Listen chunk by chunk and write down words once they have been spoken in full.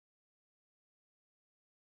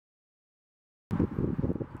This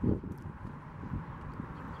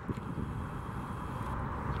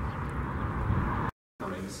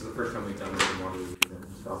is the first time we've done this in Waterloo region.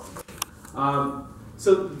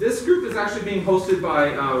 So this group is actually being hosted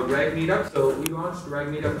by RAG Meetup. So we launched RAG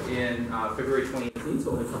Meetup in February 2018,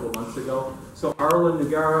 so only a couple of months ago. So Arlen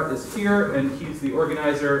Nugara is here, and he's the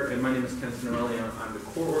organizer, and my name is Ken Sinarelli, and I'm the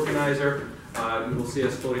core organizer. You will see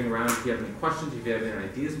us floating around. If you have any questions, if you have any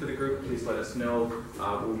ideas for the group, please let us know.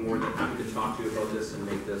 We're more than happy to talk to you about this and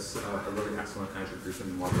make this a really excellent Azure group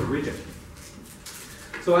in the Waterloo region.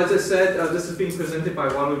 So as I said, this is being presented by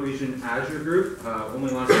Waterloo Region Azure Group,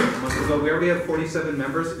 only launched a month ago. We already have 47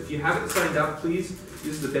 members. If you haven't signed up, please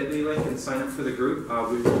use the bit.ly link and sign up for the group.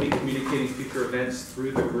 We will be communicating future events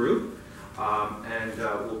through the group, and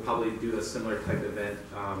we'll probably do a similar type event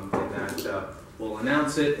in that we'll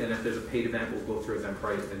announce it, and if there's a paid event, we'll go through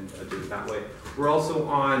Eventbrite and do it that way. We're also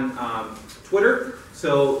on Twitter.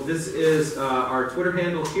 So this is our Twitter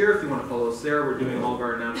handle here. If you want to follow us there, we're doing all of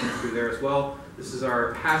our announcements through there as well. This is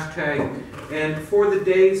our hashtag. And for the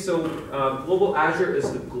day, so Global Azure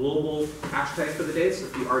is the global hashtag for the day. So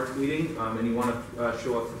if you are tweeting and you want to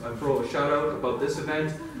throw a shout out about this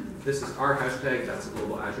event, this is our hashtag. That's the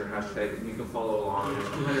Global Azure hashtag. And you can follow along. There's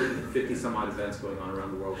 250 some odd events going on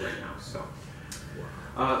around the world right now. So.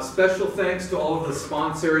 Special thanks to all of the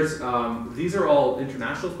sponsors. These are all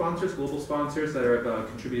international sponsors, global sponsors that have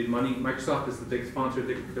contributed money. Microsoft is the big sponsor.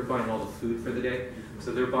 They're buying all the food for the day.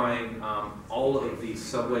 So they're buying all of the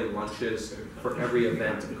Subway lunches for every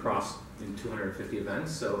event across in 250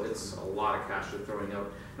 events. So it's a lot of cash they're throwing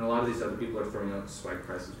out. And a lot of these other people are throwing out swag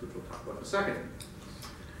prices, which we'll talk about in a second.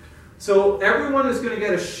 So everyone is going to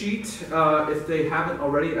get a sheet if they haven't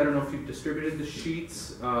already. I don't know if you've distributed the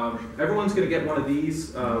sheets. Everyone's going to get one of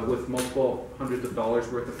these with multiple hundreds of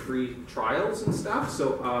dollars worth of free trials and stuff.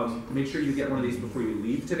 So make sure you get one of these before you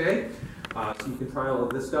leave today. So you can try all of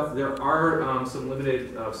this stuff. There are some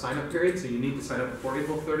limited sign-up periods, so you need to sign up before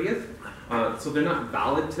April 30th. So they're not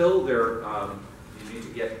valid till they're, you need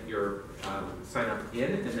to get your sign-up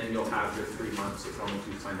in, and then you'll have your 3 months as long as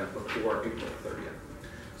you signed up before April 30th.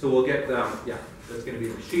 So we'll get, yeah, that's going to be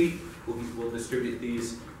the sheet. We'll distribute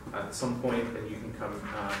these at some point, and you can come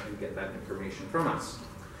and get that information from us.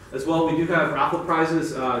 As well, we do have raffle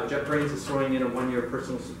prizes. JetBrains is throwing in a 1-year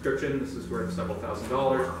personal subscription. This is worth several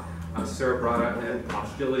 $1,000s. Cerebrata and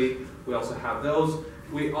Hostility. We also have those.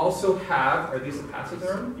 We also have, are these the passes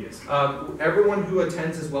there? Yes. Everyone who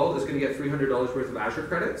attends as well is going to get $300 worth of Azure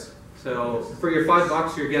credits. So for your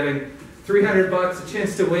 $5, you're getting $300, a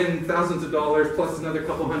chance to win thousands of dollars, plus another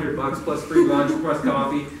couple $100, plus free lunch, plus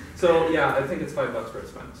coffee. So yeah, I think it's $5 for a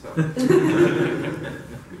spend. So.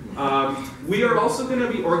 We are also going to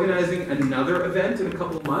be organizing another event in a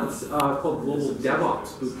couple of months called Global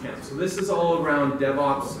DevOps Bootcamp. So this is all around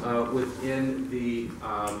DevOps within the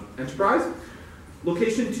enterprise.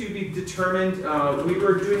 Location to be determined. We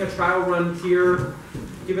were doing a trial run here.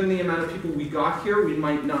 Given the amount of people we got here, we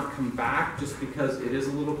might not come back just because it is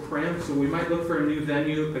a little cramped. So we might look for a new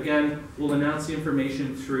venue. Again, we'll announce the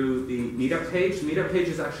information through the Meetup page. The Meetup page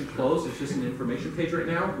is actually closed. It's just an information page right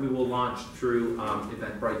now. We will launch through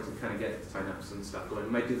Eventbrite to kind of get signups and stuff going.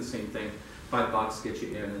 We might do the same thing. $5 get you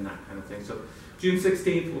in and that kind of thing. So June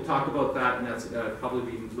 16th, we'll talk about that, and that's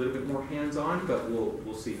probably be a little bit more hands-on, but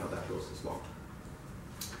we'll see how that goes as well.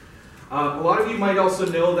 A lot of you might also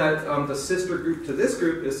know that the sister group to this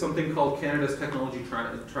group is something called Canada's Technology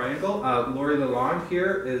Triangle. Lori Lalonde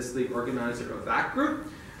here is the organizer of that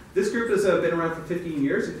group. This group has been around for 15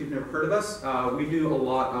 years, if you've never heard of us. We do a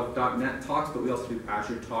lot of .NET talks, but we also do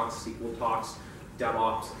Azure talks, SQL talks,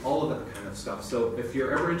 DevOps, all of that kind of stuff. So if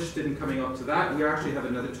you're ever interested in coming up to that, we actually have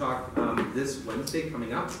another talk this Wednesday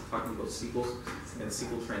coming up, talking about SQL and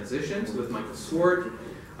SQL transitions with Michael Swart.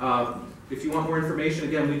 If you want more information,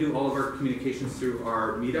 again, we do all of our communications through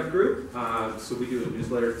our Meetup group. So we do a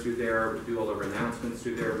newsletter through there, we do all of our announcements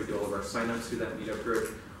through there, we do all of our signups through that Meetup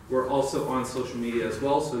group. We're also on social media as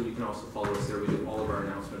well, so you can also follow us there. We do all of our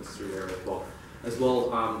announcements through there as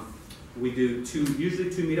well. We do usually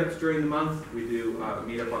two meetups during the month. We do a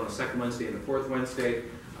meetup on the second Wednesday and the fourth Wednesday.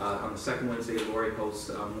 On the second Wednesday, Lori hosts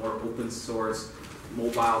more open source,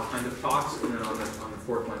 mobile kind of talks, and then on the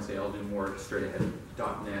fourth Wednesday, I'll do more straight ahead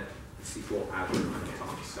 .NET, SQL, Azure kind of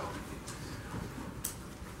talks. So.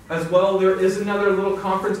 As well, there is another little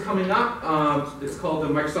conference coming up. It's called the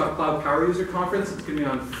Microsoft Cloud Power User Conference. It's going to be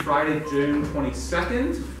on Friday, June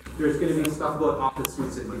 22nd. There's going to be stuff about Office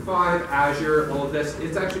 365, Azure, all of this.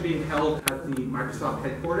 It's actually being held at the Microsoft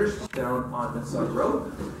headquarters down on the Sun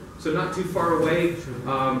Road. So not too far away.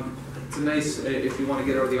 It's a nice, if you want to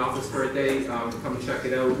get out of the office for a day, come and check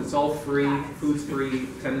it out. It's all free, food's free,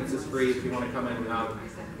 attendance is free. If you want to come and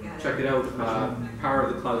check it out,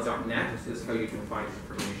 powerofthecloud.net is how you can find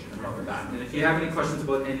information about that. And if you have any questions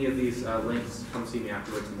about any of these links, come see me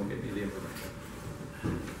afterwards and we'll get you the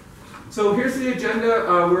information. So here's the agenda.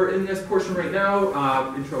 We're in this portion right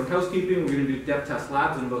now, intro and housekeeping. We're going to do dev test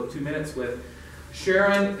labs in about 2 minutes with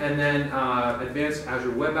Sharon, and then advanced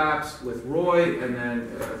Azure Web Apps with Roy, and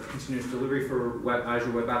then continuous delivery for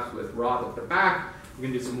Azure Web Apps with Rob at the back. We're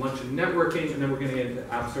going to do some lunch and networking, and then we're going to get into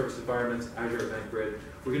app service environments, Azure Event Grid.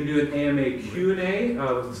 We're going to do an AMA Q&A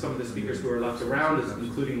with some of the speakers who are left around,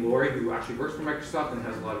 including Lori, who actually works for Microsoft and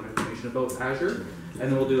has a lot of information about Azure.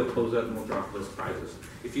 And then we'll do a closeout and we'll drop those prizes.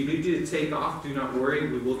 If you need to take off, do not worry.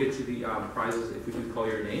 We will get you the prizes if we do call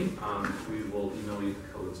your name. We will email you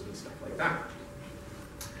the codes and stuff like that.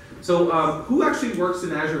 So who actually works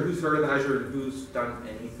in Azure? Who's heard of Azure and who's done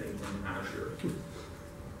anything in Azure?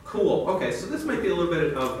 Cool. Okay, so this might be a little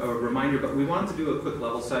bit of a reminder, but we wanted to do a quick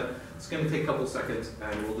level set. It's going to take a couple seconds,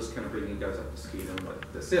 and we'll just kind of bring you guys up to speed on what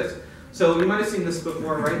this is. So you might have seen this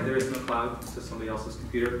before, right? There is no cloud. It's just somebody else's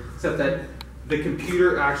computer, except that the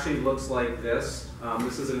computer actually looks like this.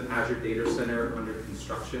 This is an Azure data center under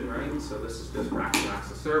construction, right? So this is just racks and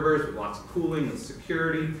racks of servers with lots of cooling and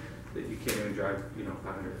security that you can't even drive,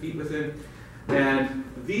 500 feet within. And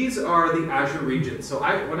these are the Azure regions. So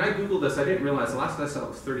when I Googled this, I didn't realize the last I saw it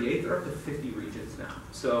was 38. They're up to 50 regions now.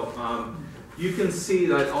 So you can see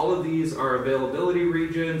that all of these are availability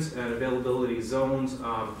regions and availability zones,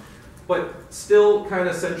 but still kind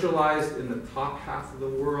of centralized in the top half of the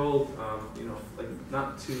world, like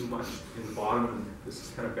not too much in the bottom, and this is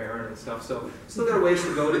kind of barren and stuff. So still got a ways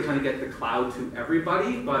to go to kind of get the cloud to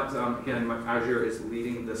everybody, but again, Azure is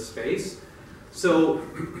leading this space. So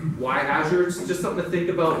why Azure? It's just something to think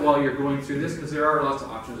about while you're going through this, because there are lots of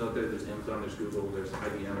options out there. There's Amazon, there's Google, there's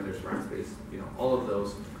IBM, there's Rackspace, all of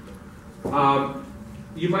those.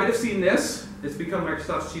 You might have seen this. It's become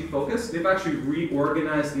Microsoft's chief focus. They've actually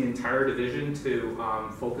reorganized the entire division to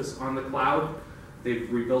focus on the cloud.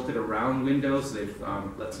 They've rebuilt it around Windows. They've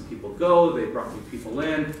let some people go. They've brought new people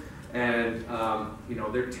in. And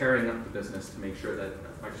they're tearing up the business to make sure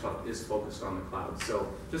that Microsoft is focused on the cloud. So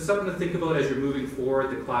just something to think about as you're moving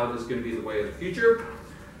forward. The cloud is going to be the way of the future.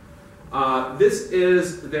 This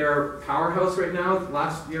is their powerhouse right now.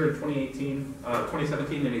 Last year in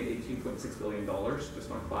 2017, they made $18.6 billion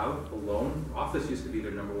just on cloud alone. Office used to be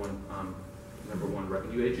their number one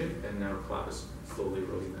revenue agent, and now cloud is slowly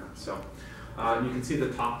eroding that. So you can see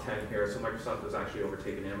the top 10 here. So Microsoft has actually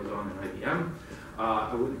overtaken Amazon and IBM.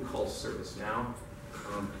 I wouldn't call ServiceNow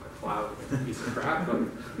a cloud piece of crap, but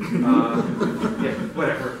yeah,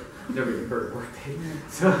 whatever. Never even heard of Workday.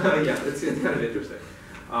 So yeah, it's kind of interesting.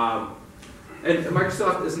 And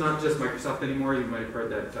Microsoft is not just Microsoft anymore. You might have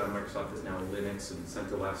heard that Microsoft is now Linux and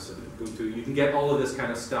CentOS and Ubuntu. You can get all of this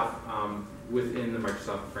kind of stuff within the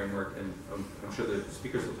Microsoft framework, and I'm sure the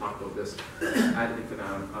speakers will talk about this ad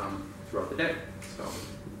infinitum throughout the day. So,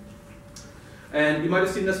 and you might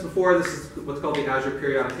have seen this before. This is what's called the Azure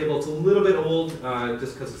Periodic Table. It's a little bit old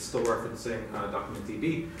just because it's still referencing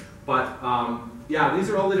DocumentDB. But yeah, these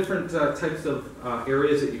are all the different types of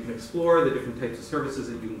areas that you can explore, the different types of services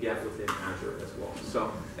that you can get within Azure as well.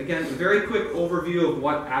 So again, a very quick overview of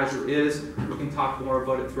what Azure is. We can talk more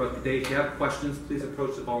about it throughout the day. If you have questions, please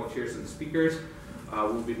approach the volunteers and speakers.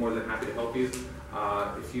 We'll be more than happy to help you.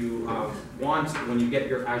 If you want, when you get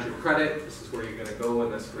your Azure credit, this is where you're going to go,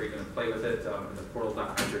 and this is where you're going to play with it in the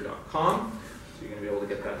portal.azure.com. So you're going to be able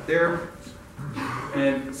to get that there.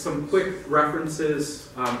 And some quick references.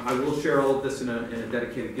 I will share all of this in a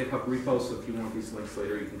dedicated GitHub repo, so if you want these links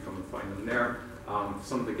later, you can come and find them there.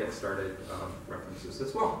 Some of the Get Started references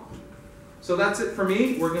as well. So that's it for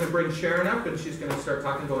me. We're going to bring Sharon up, and she's going to start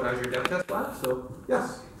talking about Azure Dev Test Lab. So,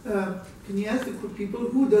 yes? Can you ask the people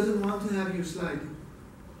who doesn't want to have your slide?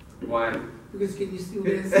 Why? Because can you still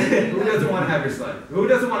Who doesn't want to have your slide? Who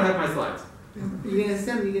doesn't want to have my slides? You're gonna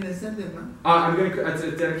send them, huh? I'm going to. It's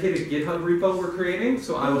a dedicated GitHub repo we're creating,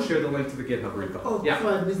 so I will share the link to the GitHub repo. Oh, yeah. So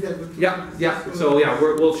I missed that. Yeah. So yeah,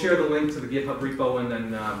 we'll share the link to the GitHub repo, and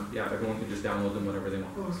then yeah, everyone can just download them whenever they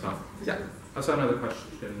want. Oh, so yeah. I saw another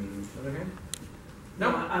question. Other hand?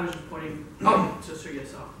 No, I was just pointing. Just so you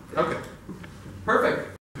saw. Okay.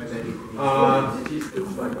 Perfect.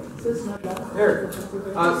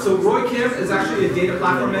 So Roy Kim is actually a data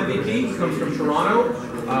platform MVP. He comes from Toronto.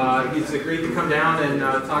 He's agreed to come down and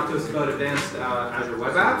talk to us about advanced Azure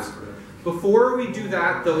Web Apps. Before we do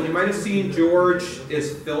that, though, you might have seen George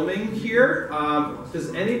is filming here.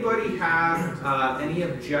 Does anybody have any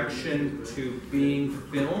objection to being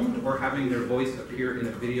filmed or having their voice appear in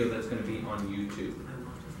a video that's going to be on YouTube?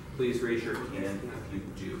 Please raise your hand if you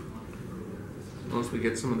do. Once we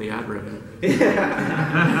get some of the ad revenue. So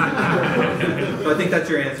I think that's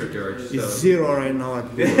your answer, George. So. It's 0 right now at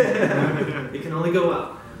It can only go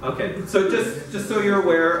up. Okay, so just so you're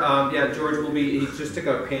aware, yeah, George will be, he just took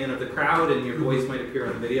a pan of the crowd and your voice might appear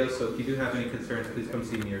on the video, so if you do have any concerns, please come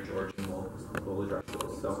see me or George and we'll address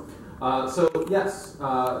those. So yes,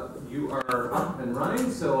 you are up and running,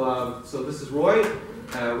 so this is Roy.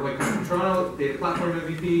 Roy comes from Toronto, Data Platform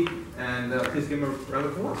MVP, and please give him a round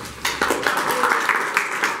of applause.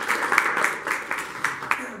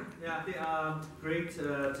 Great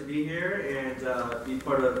to be here and be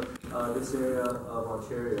part of this area of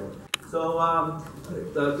Ontario. So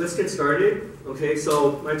let's get started. Okay,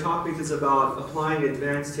 so my topic is about applying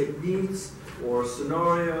advanced techniques or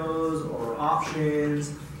scenarios or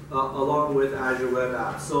options along with Azure Web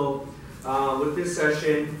Apps. So with this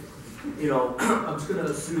session, I'm just going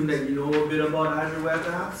to assume that you know a bit about Azure Web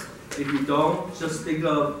Apps. If you don't, just think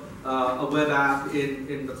of a web app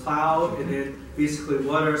in the cloud, and then basically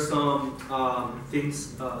what are some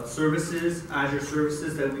services, Azure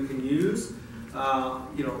services that we can use,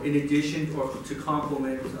 in addition or to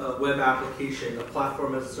complement a web application, a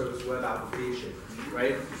platform as a service web application,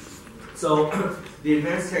 right? So the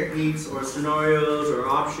advanced techniques or scenarios or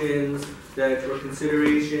options that or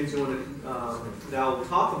considerations you want to that we'll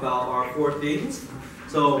talk about are 4 things.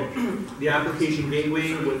 So the application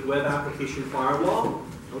gateway with web application firewall.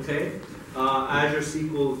 Okay, Azure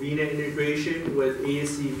SQL VNet integration with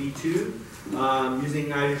ASC v2, using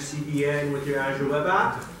Azure CDN with your Azure Web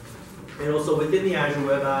App, and also within the Azure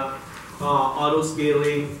Web App, auto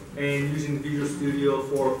scaling and using Visual Studio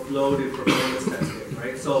for load and performance testing.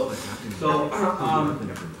 Right.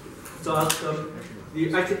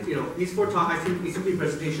 I think these 4 talks. I think it can be a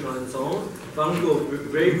presentation on its own, but I'm going to go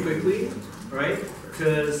very quickly, right?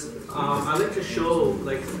 Because I like to show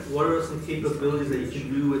what are some capabilities that you can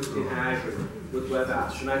do in Azure with web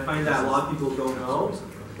apps, and I find that a lot of people don't know,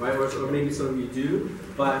 right? Or maybe some of you do,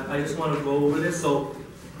 but I just want to go over this. So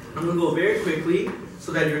I'm going to go very quickly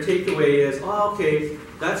so that your takeaway is, oh, okay,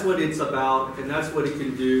 that's what it's about, and that's what it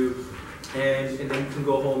can do, and then you can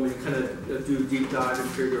go home and kind of do a deep dive and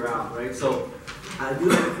figure out, right? So I do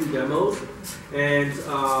have a few demos, and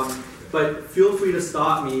but feel free to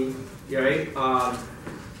stop me. Right?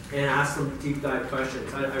 And ask some deep dive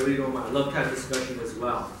questions. I really don't mind. I love to have discussion as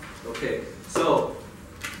well. Okay, so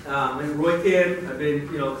I'm Roy Kim. I've been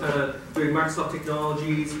kind of doing Microsoft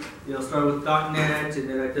technologies. Started with .NET, and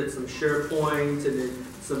then I did some SharePoint, and then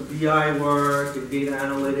some BI work and data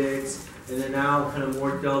analytics, and then now kind of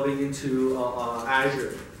more delving into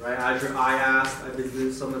Azure. Right? Azure IaaS. I've been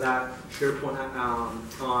doing some of that SharePoint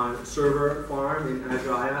on server farm in Azure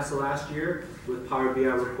IaaS the last year with Power BI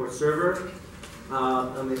Report Server.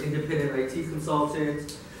 I'm an independent IT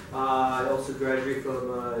consultant. I also graduated from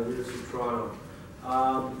University of Toronto.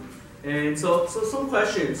 And so some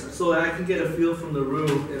questions so that I can get a feel from the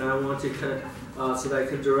room, and I want to kind of so that I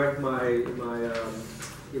can direct my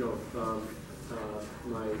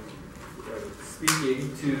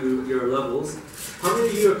speaking to your levels. How many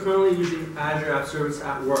of you are currently using Azure App Service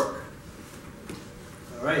at work?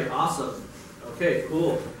 All right, awesome. Okay,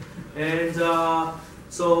 cool. And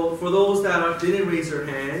so for those that didn't raise their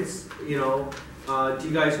hands, do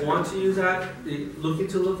you guys want to use that?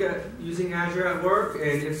 Look at using Azure at work?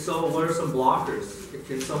 And if so, what are some blockers?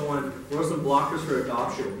 What are some blockers for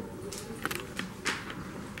adoption?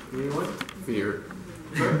 Anyone? Fear.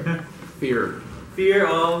 Sorry? Fear. Fear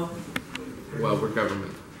of? Well, we're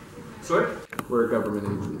government. Sorry? We're a government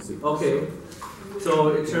agency. Okay.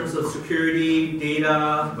 So in terms of security,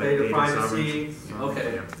 data privacy.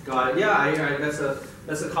 Okay, got it. Yeah,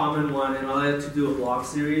 that's a common one, and I like to do a blog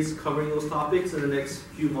series covering those topics in the next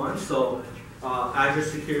few months. So Azure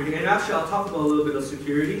security, and actually I'll talk about a little bit of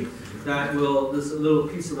security. This is a little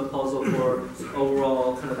piece of the puzzle for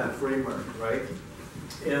overall kind of that framework, right?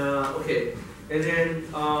 Okay, and then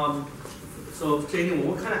so Daniel,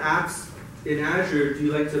 what kind of apps in Azure do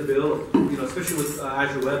you like to build? Especially with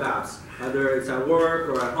Azure Web Apps, whether it's at work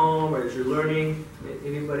or at home or as you're learning.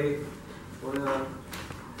 Anybody want to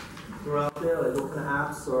throw out there, like what kind of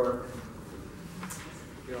apps, or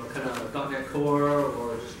kind of .NET Core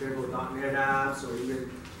or just regular .NET apps, or even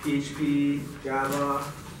PHP, Java?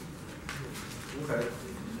 Okay.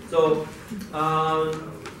 So,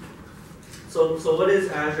 so what is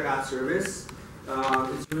Azure App Service?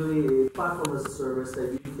 It's really a platform as a service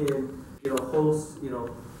that you can host,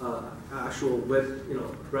 actual web,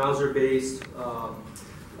 browser-based,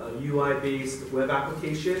 UI-based web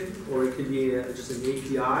application, or it could be just an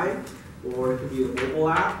API, or it could be a mobile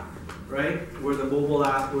app, right? Where the mobile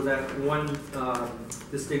app, where that one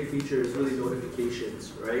distinct feature is really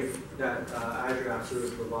notifications, right? That Azure App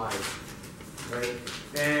Service provides, right?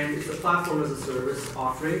 And it's a platform as a service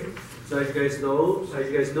offering. So as you guys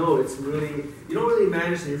know, it's really, you don't really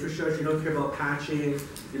manage the infrastructure. You don't care about patching.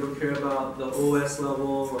 You don't care about the OS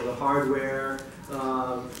level or the hardware,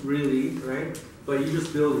 really, right? But you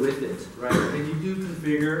just build with it, right? And you do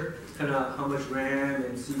configure kind of how much RAM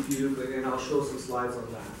and CPU, and I'll show some slides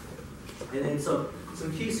on that. And then some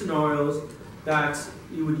key scenarios that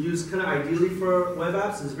you would use kind of ideally for web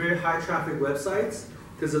apps is very high traffic websites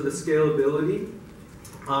because of the scalability.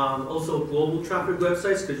 Also global traffic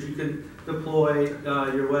websites, because you can deploy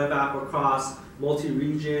your web app across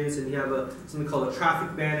multi-regions, and you have something called a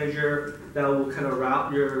traffic manager that will kind of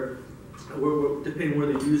route your, depending where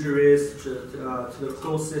the user is, to the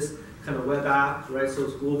closest kind of web app, right? So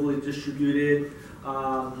it's globally distributed,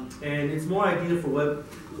 and it's more ideal for web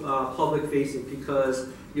public facing because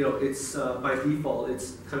it's by default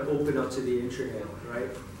it's kind of open up to the internet, right?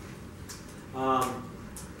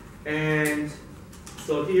 And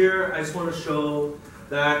so here I just want to show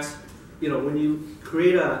that when you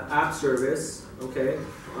create an app service, okay,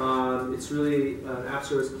 it's really an app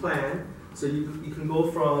service plan. So you can go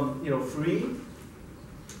from free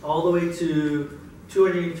all the way to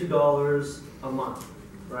 $282 a month,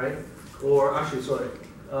 right? Or actually, sorry,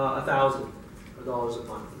 $1,000 a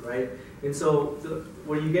month, right? And so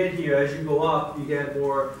what you get here, as you go up, you get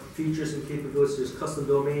more features and capabilities. There's custom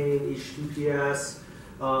domain, HTTPS,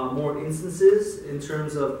 more instances in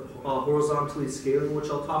terms of horizontally scaling, which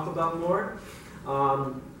I'll talk about more.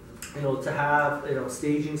 To have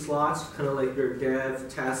staging slots, kind of like your dev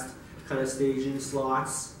test kind of staging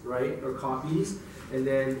slots, right, or copies. And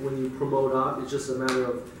then when you promote up, it's just a matter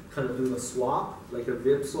of kind of doing a swap, like a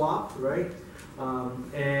VIP swap, right?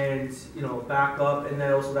 And back up, and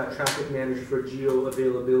then also that traffic manager for geo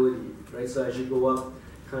availability, right? So as you go up,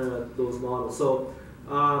 kind of those models. So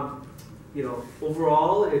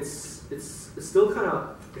overall, it's still kind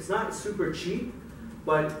of, it's not super cheap,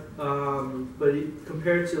 but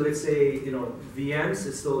compared to, let's say, VMs,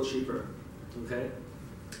 it's still cheaper, okay?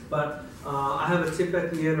 But I have a tip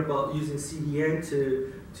at the end about using CDN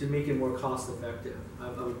to make it more cost effective. I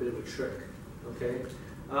have a bit of a trick, okay?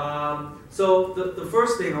 So the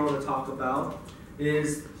first thing I want to talk about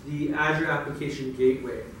is the Azure Application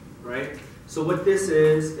Gateway, right? So what this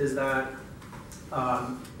is that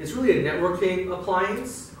it's really a networking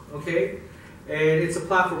appliance, okay? And it's a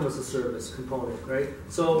platform as a service component, right?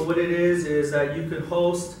 So what it is that you can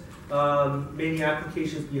host many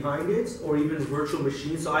applications behind it, or even virtual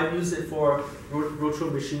machines. So I've used it for virtual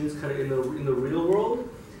machines kind of in the real world.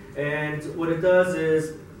 And what it does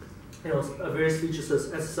is, various features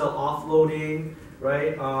such as SSL offloading,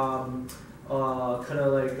 right? Kind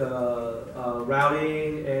of like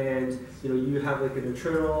routing, and you have like an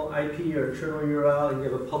internal IP or internal URL, and you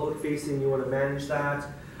have a public facing, you want to manage that.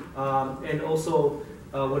 And also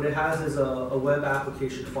what it has is a web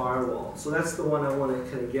application firewall. So that's the one I want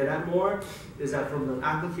to kind of get at more, is that from an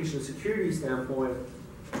application security standpoint,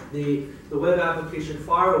 the web application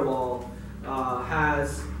firewall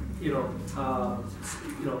has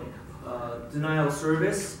denial of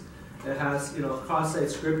service. It has cross-site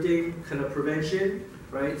scripting, kind of prevention,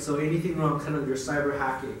 right? So anything around kind of your cyber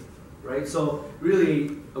hacking, right? So really,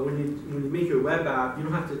 when you make your web app, you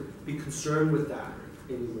don't have to be concerned with that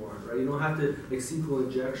anymore, right? You don't have to like SQL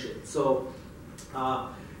injection. So,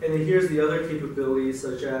 and then here's the other capabilities,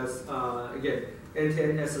 such as again,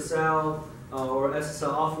 end-to-end SSL or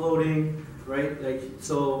SSL offloading, right? Like,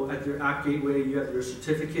 so at your app gateway, you have your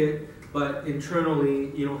certificate, but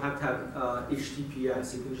internally, you don't have to have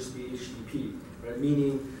HTTPS. It can just be HTTP, right?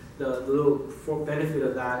 Meaning the little benefit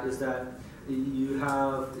of that is that you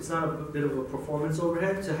have, it's not a bit of a performance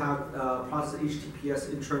overhead to have process HTTPS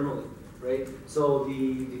internally, right? So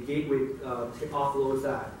the gateway offloads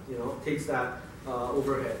that, takes that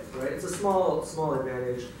overhead, right? It's a small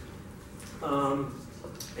advantage.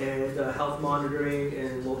 And health monitoring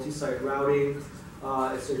and multi-site routing,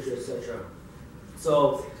 etc., etc.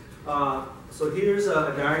 So here's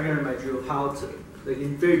a diagram I drew of how to, like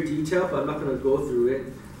in very detail, but I'm not going to go through it,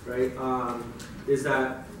 right? Is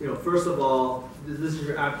that, first of all, this is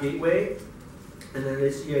your app gateway, and then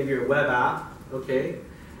this, you have your web app, okay?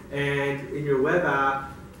 And in your web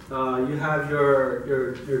app, you have your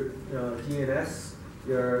DNS,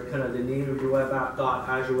 your kind of the name of your web app,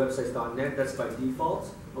 .azurewebsites.net, that's by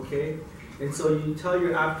default, okay? And so you tell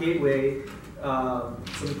your app gateway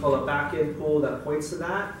something called a backend pool that points to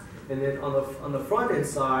that. And then on the front end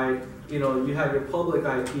side, you know, you have your public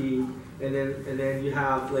IP, and then you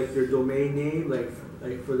have like your domain name, like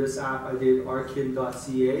for this app I did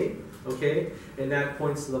arkin.ca, okay, and that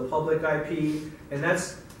points to the public IP, and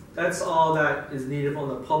that's all that is needed on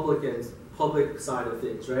the public side of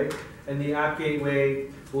things, right? And the app gateway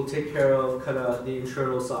will take care of kind of the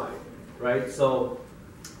internal side, right? So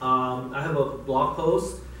I have a blog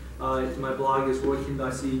post. My blog is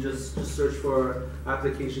working.ca. Just search for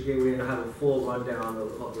application gateway, and I have a full rundown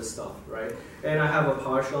of this stuff, right? And I have a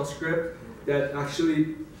PowerShell script that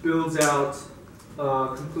actually builds out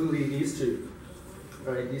completely these two,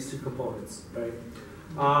 right? These two components, right?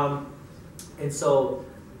 And so,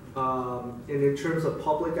 and in terms of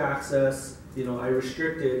public access, you know, I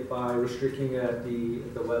restrict it by restricting it at the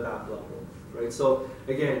web app level, right? So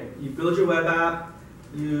again, you build your web app.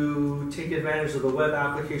 You take advantage of the web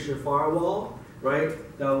application firewall, right?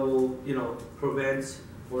 That will, you know, prevent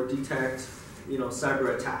or detect, you know,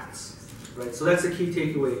 cyber attacks, right? So that's the key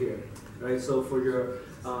takeaway here, right? So for your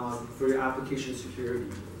application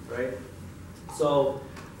security, right? So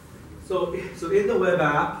in the web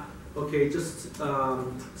app, okay, just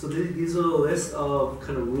so these are the list of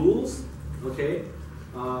kind of rules, okay?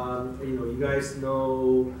 You know, you guys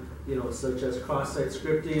know, you know, such as cross-site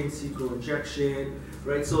scripting, SQL injection,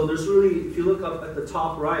 right? So there's really, if you look up at the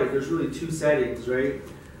top right, there's really two settings, right?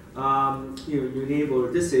 You know, you enable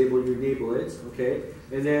or disable, you enable it, okay?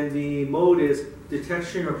 And then the mode is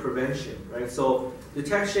detection or prevention, right? So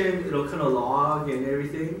detection, it'll kind of log and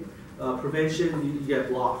everything. Prevention, you get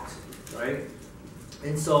blocked, right?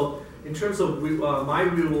 And so in terms of my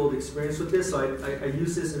real-world experience with this, so I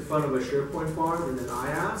use this in front of a SharePoint farm in an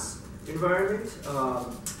IaaS environment.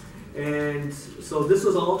 And so this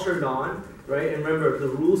was all turned on, right? And remember, the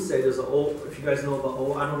rules say there's if you guys know about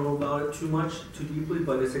I don't know about it too deeply,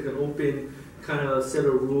 but it's like an open kind of set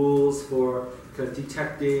of rules for kind of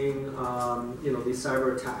detecting, you know, these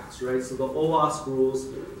cyber attacks, right? So the OWASP rules,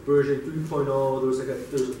 version 3.0, there's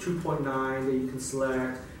a 2.9 that you can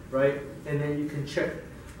select, right? And then you can check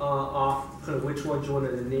off kind of which ones you want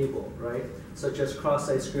to enable, right? Such as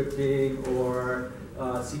cross-site scripting or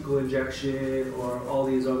SQL injection or all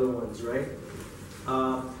these other ones, right?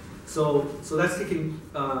 So that's taken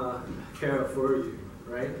care of for you,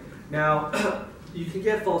 right? Now, you can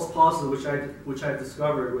get false positives, which I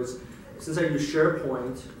discovered was, since I use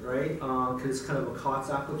SharePoint, right, because it's kind of a COTS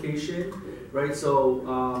application, right? So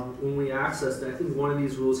when we accessed it, I think one of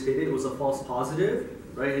these rules hit it. It was a false positive,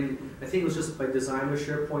 right? And I think it was just by design of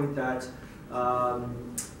SharePoint that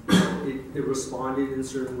it responded in a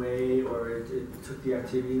certain way, or it took the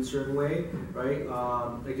activity in a certain way, right?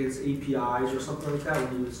 Against APIs or something like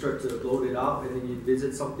that. When you start to load it up and then you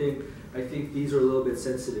visit something, I think these are a little bit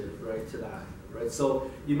sensitive, right, to that, right?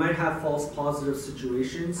 So you might have false positive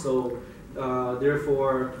situations. So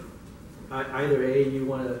therefore, either A, you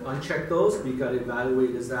want to uncheck those, but you got to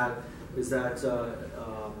evaluate is that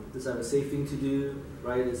a safe thing to do,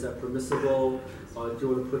 right? Is that permissible? Do you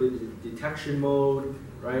want to put it in detection mode,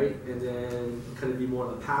 right? And then kind of be more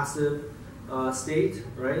in a passive state,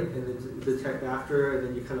 right? And then detect after, and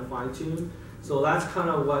then you kind of fine tune. So that's kind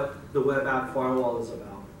of what the web app firewall is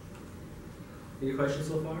about. Any questions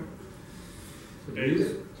so far?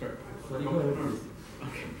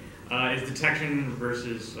 Is detection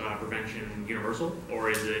versus prevention universal, or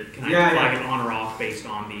is it, can I Yeah, flag yeah. it on or off based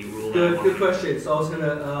on the rule? that I want Good to- question. So I was going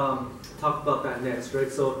to talk about that next,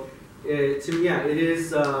 right? So to me, yeah, it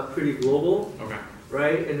is pretty global, Okay.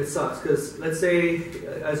 right? And it sucks because let's say,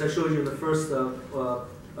 as I showed you in the first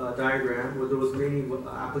diagram, where there was many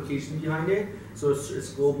applications behind it, so it's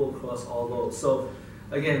global across all those. So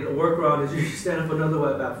again, a workaround is you stand up another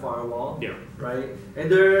web app firewall, Yeah. right? And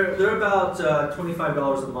they're about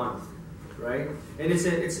 $25 a month, right? And it's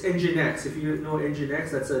Nginx. If you know Nginx,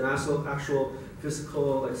 that's an actual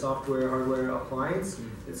physical like software hardware appliance.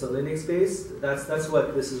 It's a Linux based. That's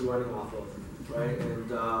what this is running off of, right?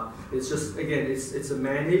 And it's just, again, it's a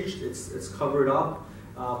managed. It's covered up,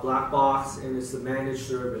 black box, and it's a managed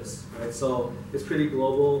service, right? So it's pretty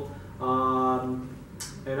global.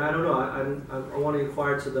 And I don't know, I want to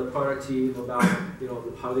inquire to the product team about, you know,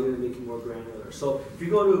 how they're going to make it more granular. So if you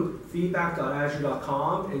go to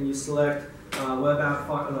feedback.azure.com and you select web app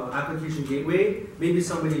application gateway, maybe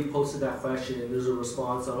somebody posted that question and there's a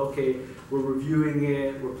response on, okay, we're reviewing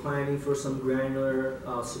it, we're planning for some granular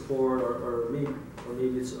support, or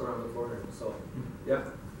maybe it's around the corner. So, yeah.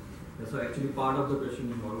 So actually part of the question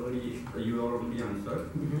you already answered.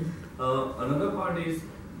 Another part is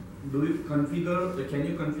do you configure? Can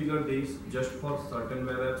you configure this just for certain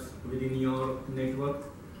web apps within your network,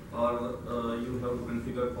 or you have to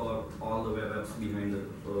configure for all the web apps behind it?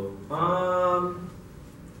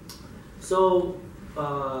 So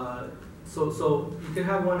you can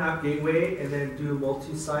have one app gateway and then do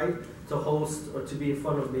multi-site to host or to be in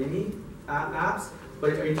front of many apps.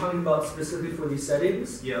 But are you talking about specifically for these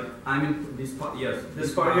settings? Yeah, I mean this part. Yes.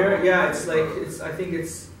 This part here, yeah, it's like I think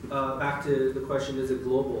it's back to the question: is it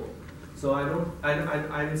global? So I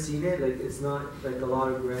haven't seen it. Like it's not like a lot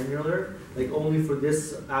of granular. Like only for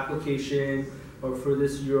this application or for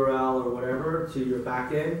this URL or whatever to your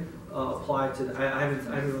backend apply to. I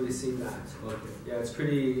haven't really seen that. Okay. Yeah, it's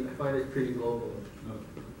pretty. I find it pretty global.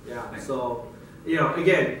 Okay. Yeah. Thanks. So. You know,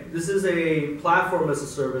 again, this is a platform as a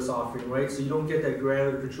service offering, right? So you don't get that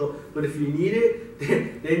granular control. But if you need it,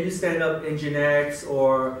 then you stand up Nginx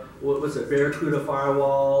or what was it, Barracuda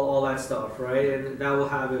firewall, all that stuff, right? And that will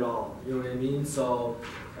have it all. You know what I mean? So,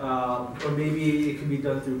 or maybe it can be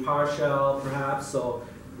done through PowerShell, perhaps. So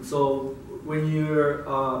when you're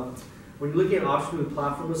looking at option with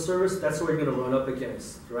platform as a service, that's what you're going to run up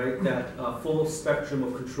against, right? That full spectrum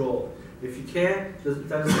of control. If you can't, that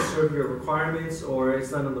doesn't serve your requirements, or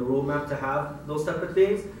it's not on the roadmap to have those type of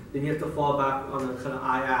things, then you have to fall back on a kind of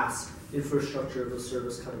IaaS, infrastructure as a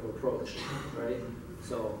service kind of approach, right?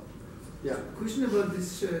 So, yeah. Question about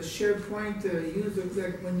this SharePoint use of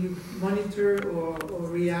like when you monitor or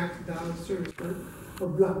react down service, right? Or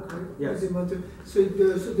block, right? Yes. So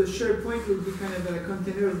the SharePoint will be kind of a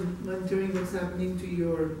container monitoring what's happening to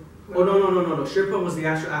your. Oh no. SharePoint was the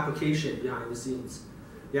actual application behind the scenes.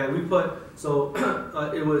 Yeah, we put, so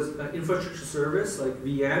it was infrastructure service, like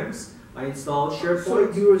VMs. I installed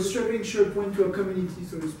SharePoint. So you were serving SharePoint to a community,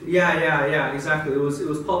 so to speak. Yeah, exactly. It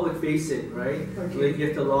was public facing, right? Okay. Like you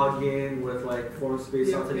have to log in with like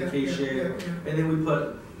form-based authentication, yeah. and then we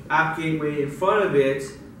put App Gateway in front of it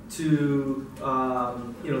to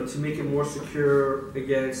to make it more secure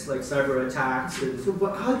against like cyber attacks. And So,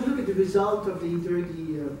 but how do you look at the result of either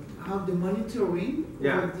the monitoring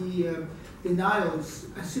or the denials?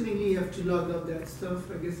 Assuming you have to log up that stuff,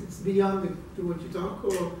 I guess it's beyond what you talk,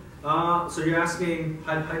 or so you're asking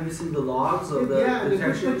how do you see the logs of the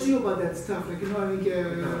detection? What you about that stuff? Like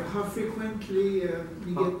how frequently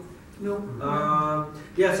you get.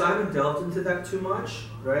 So I haven't delved into that too much,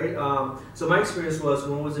 right? So my experience was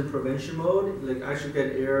when it was in prevention mode, like I should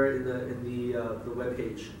get error in the web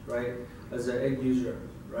page, right, as an end user,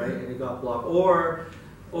 right, and it got blocked, or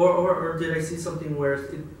did I see something where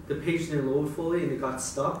the page didn't load fully and it got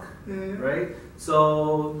stuck, right?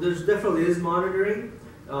 So there's definitely is monitoring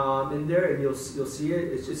in there, and you'll see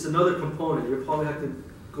it. It's another component. You'll probably have to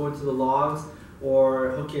go into the logs or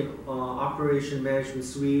hook in Operation Management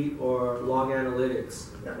Suite or Log Analytics,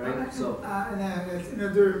 right? So that's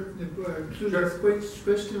another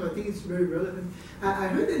question. I think it's very relevant. I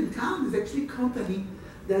heard in town there's actually a company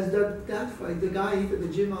that's that fight. The guy at the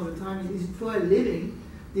gym all the time. He's for a living.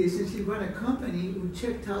 They essentially run a company who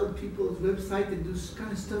checked out people's website and do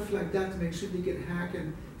kind of stuff like that to make sure they get hacked,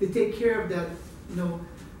 and they take care of that,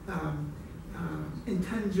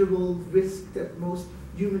 intangible risk that most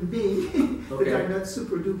human beings that are not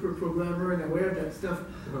super duper programmer and aware of that stuff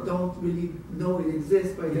don't really know it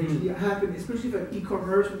exists, but it actually happens, especially for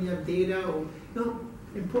e-commerce when you have data or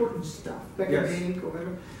important stuff, like a bank or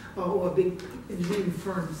whatever, or a big engineering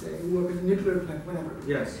firm, say, who work in a nuclear plant, whatever.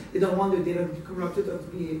 Yes. They don't want their data to be corrupted or to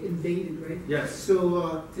be invaded, right? Yes.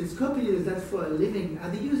 So this company does that for a living. Are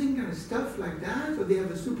they using kind of stuff like that, or they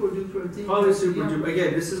have a super duper thing? Probably super duper.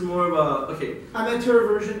 Again, this is more of a amateur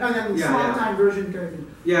version, small time version kind of thing.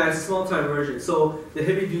 Yeah, it's a small time version. So the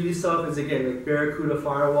heavy duty stuff is again like Barracuda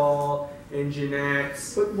firewall,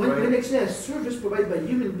 Nginx. But when actually a service provided by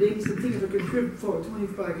human beings, the thing is like a trip for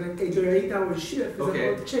 25, like 8-hour shift, is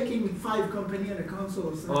about checking 5 companies on a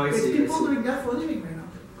console or something. I see. There's people doing that for a living right now.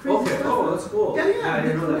 Crazy stuff. Oh, that's cool. Yeah, I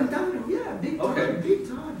didn't know that. Big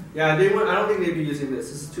time. Yeah, I don't think they'd be using this.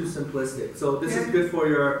 This is too simplistic. So this is good for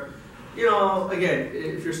your, again,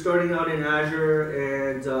 if you're starting out in Azure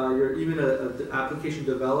and you're even an application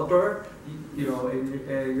developer,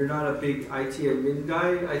 and you're not a big IT admin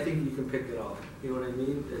guy, I think you can pick it up. You know what I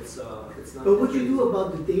mean? It's not. But what you do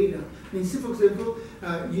about the data? I mean, say for example,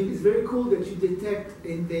 it's very cool that you detect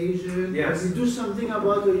invasion. Yes. Or you do something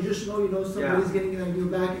about it. Or you just know somebody's getting in your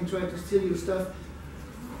back and trying to steal your stuff.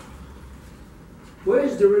 Where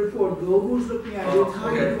is the report go? Who's looking at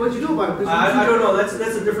it? What do you do about it? I don't know. That's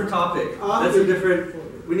a different topic. That's a different.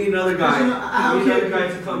 We need another guy. We need another guy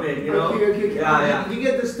to come in. Okay. Yeah. You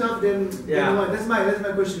get the stuff, then that's my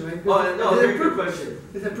question, right? Oh no, very good question.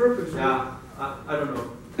 There's a purpose. Right? Yeah, I don't know.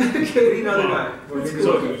 Okay, another guy.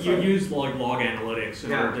 So you use log analytics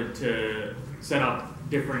in Yeah. order to set up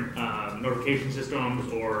different notification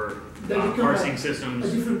systems or That become parsing a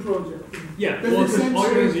systems. different project. Yeah, That's well, 'cause all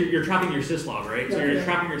you're doing is essentially- you're trapping your syslog, right? So Yeah, you're yeah.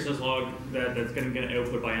 trapping your syslog that's going to get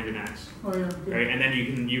output by Nginx, Oh, yeah. right? And then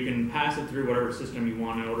you can pass it through whatever system you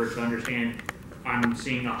want in order to understand. I'm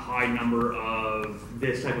seeing a high number of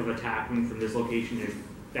this type of attack coming from this location if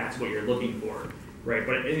that's what you're looking for, right?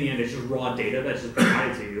 But in the end, it's just raw data that's just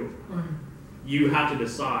provided to you. You have to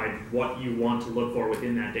decide what you want to look for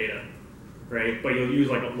within that data, right? But you'll use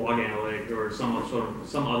like a log analytic or some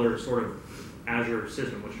other sort of Azure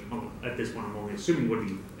system, which at this point I'm only assuming would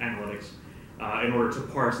be analytics, in order to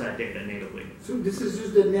parse that data natively. So this is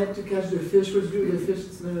just the net to catch the fish, what you do with the fish,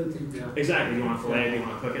 it's another thing. Yeah. Exactly. You want to fillet it, you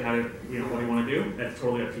want to cook it, how do what do you want to do? That's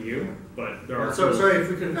totally up to you. But there are So tools- sorry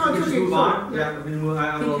if we can, No, if we it's just okay, move sorry. on. Yeah, I mean,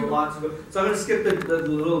 I have Thank a you. lot to go. So I'm gonna skip the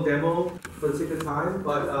little demo for the sake of time,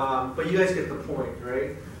 but you guys get the point,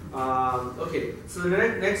 right? Okay, so the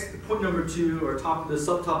next point number 2, or the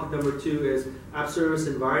subtopic number 2 is app service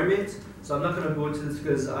environment. So I'm not gonna go into this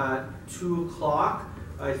because at 2 o'clock,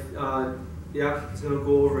 yeah, it's gonna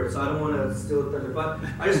go over it. So I don't want to steal the thunder, but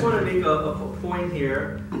I just want to make a point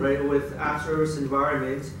here, right, with app service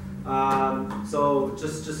environment. So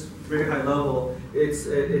just very high level,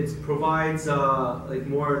 it provides like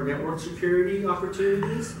more network security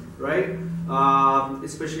opportunities, right?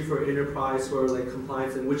 Especially for enterprise, for like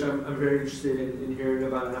compliance, and which I'm very interested in hearing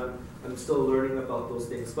about, and I'm still learning about those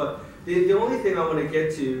things. But the only thing I want to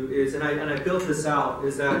get to is, and I built this out,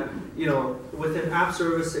 is that with an app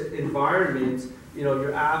service environment,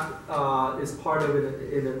 your app is part of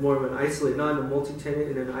it in a more of an isolated, not in a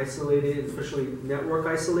multi-tenant, in an isolated, especially network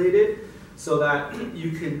isolated, so that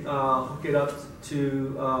you can hook it up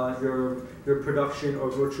to your production or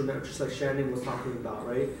virtual network, just like Shannon was talking about,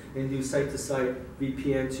 right? And do site-to-site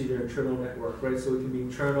VPN to your internal network, right? So it can be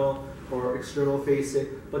internal or external facing.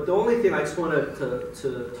 But the only thing I just wanted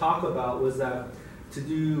to talk about was that to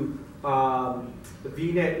do the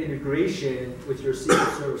VNet integration with your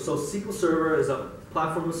SQL Server. So SQL Server is a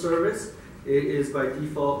platform of service. It is by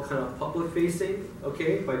default kind of public facing,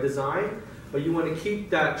 okay, by design. But you want to keep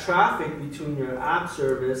that traffic between your app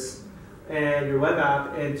service and your web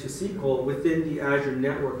app and to SQL within the Azure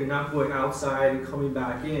network and not going outside and coming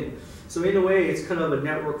back in. So in a way, it's kind of a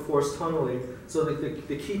network force tunneling. So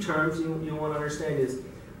the key terms you want to understand is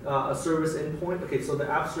a service endpoint. Okay, so the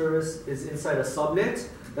app service is inside a subnet.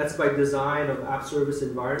 That's by design of app service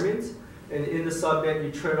environment. And in the subnet,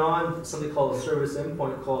 you turn on something called a service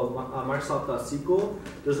endpoint called Microsoft.SQL.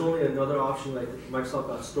 There's only another option like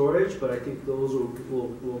Microsoft.Storage, but I think those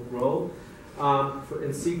will grow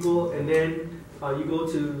in SQL. And then you go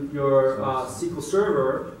to your SQL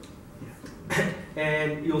Server,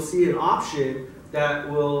 and you'll see an option that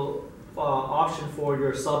will option for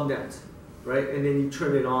your subnet, right? And then you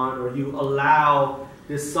turn it on, or you allow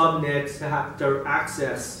this subnet to have direct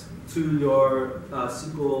access to your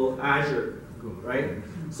SQL Azure, right?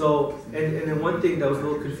 So, and then one thing that was a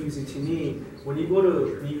little confusing to me, when you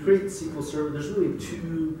create SQL Server, there's really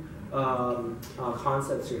two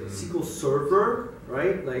concepts here. SQL Server,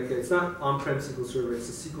 right? Like it's not on-prem SQL Server, it's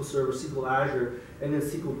a SQL Server, SQL Azure, and then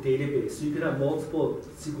SQL Database. So you can have multiple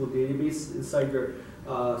SQL databases inside your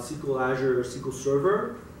SQL Azure or SQL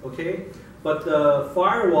Server, okay? But the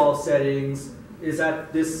firewall settings is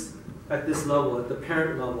at this level, at the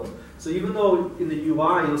parent level. So even though in the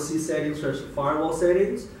UI you'll see settings for firewall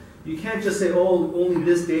settings, you can't just say, oh, only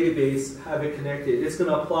this database have it connected. It's going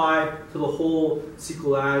to apply to the whole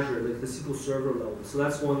SQL Azure, like the SQL Server level. So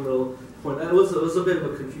that's one little point. It was a bit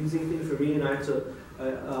of a confusing thing for me, and I had to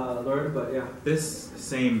learn, but yeah. This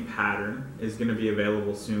same pattern is going to be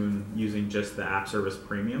available soon using just the App Service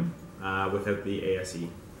Premium without the ASE.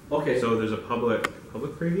 Okay. So there's a public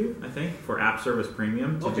preview, I think, for App Service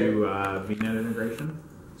Premium to do VNet integration.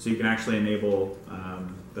 So you can actually enable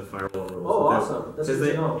the firewall rules. Oh, awesome! That's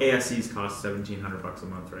good to know. ASEs cost $1,700 a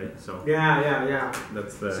month, right? So Yeah.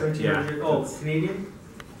 that's the 1,700. yeah. Oh, Canadian.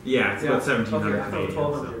 Yeah, it's about 1,700 Okay, I thought Canadian.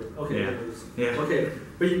 1,200. Okay. Yeah. anyways. Yeah. Okay,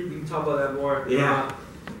 but you can talk about that more. Yeah.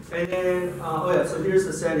 And then, so here's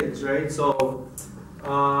the settings, right? So,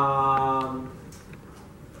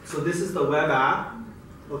 so this is the web app,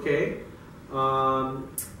 okay? And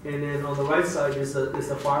then on the right side is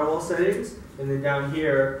the firewall settings, and then down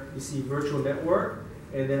here you see virtual network,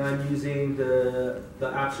 and then I'm using the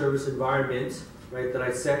app service environment, right, that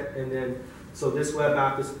I set, and then so this web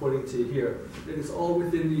app is pointing to here. And it's all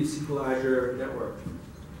within the SQL Azure network.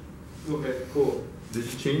 Okay, cool. Did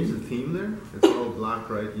you change the theme there? It's all black,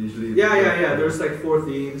 right? Usually. Yeah. There's like 4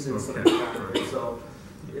 themes and stuff like Okay. that. Right? So,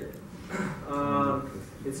 yeah.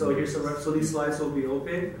 And so here's some, so these slides will be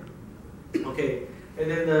open. Okay, and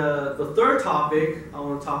then the third topic I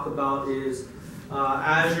want to talk about is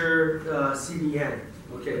Azure CDN.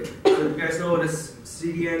 Okay, so you guys know what a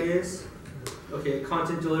CDN is? Okay,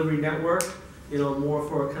 content delivery network. You know, more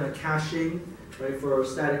for kind of caching, right, for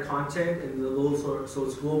static content, and those are, so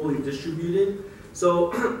it's globally distributed.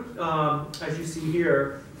 So as you see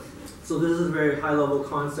here, so this is a very high level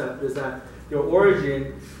concept, is that your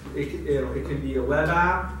origin, it can be a web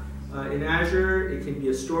app in Azure, it can be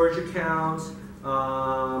a storage account.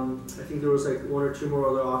 I think there was like one or two more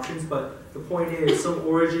other options, but the point is some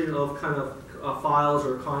origin of kind of files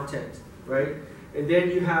or content, right? And then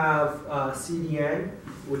you have CDN,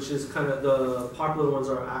 which is kind of the popular ones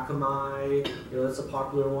are Akamai, you know, that's a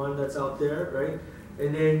popular one that's out there, right?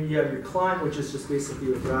 And then you have your client, which is just basically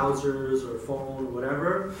your browsers or phone or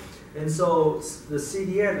whatever. And so the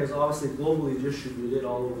CDN is obviously globally distributed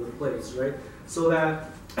all over the place, right? So that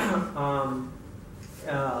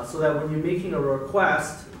when you're making a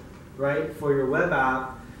request, right, for your web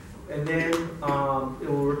app, and then it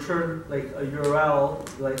will return like a URL,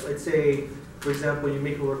 like let's say, for example, you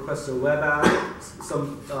make a request to a web app,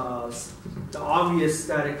 the obvious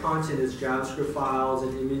static content is JavaScript files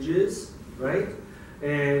and images, right?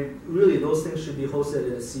 And really those things should be hosted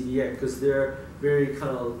in a CDN because they're very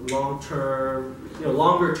kind of long-term, you know,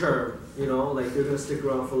 longer term, you know, like they're gonna stick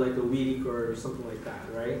around for like a week or something like that,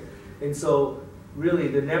 right? And so really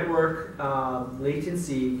the network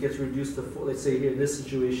latency gets reduced to, let's say here in this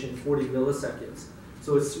situation, 40 milliseconds.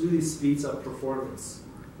 So it really speeds up performance,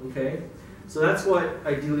 okay? So that's what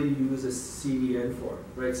ideally you use a CDN for,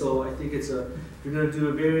 right? So I think it's if you're gonna do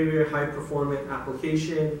a very, very high performant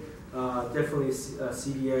application, definitely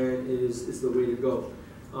CDN is the way to go.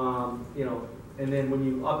 You know, and then when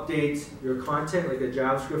you update your content, like a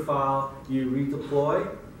JavaScript file, you redeploy,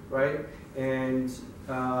 right? And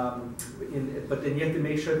but then you have to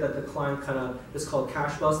make sure that the client kind of, it's called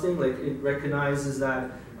cache busting, like it recognizes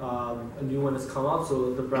that a new one has come up,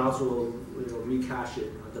 so the browser will recache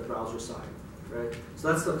it on the browser side, right?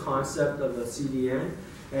 So that's the concept of the CDN.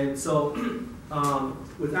 And so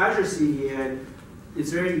with Azure CDN,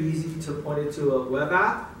 it's very easy to point it to a web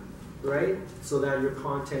app, right? So that your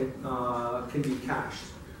content can be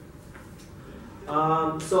cached.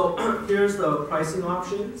 So here's the pricing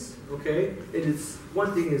options, okay? And it's,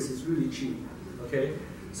 one thing is it's really cheap, okay?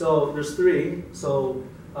 So there's three. So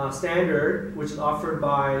standard, which is offered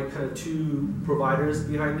by kind of two providers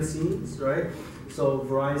behind the scenes, right? So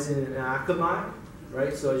Verizon and Akamai,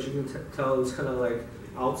 right? So as you can tell, it's kind of like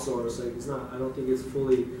outsourced. Like it's not, I don't think it's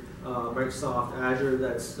fully Microsoft Azure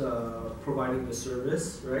that's providing the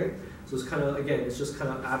service, right? So it's kind of, again, it's just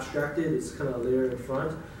kind of abstracted. It's kind of layered in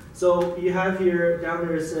front. So you have here, down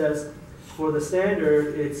there it says, for the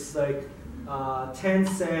standard, it's like 10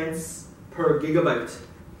 cents per gigabyte,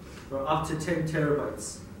 or up to 10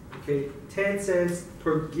 terabytes. Okay, 10 cents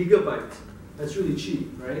per gigabyte. That's really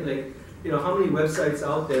cheap, right? Like, you know, how many websites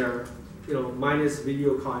out there, you know, minus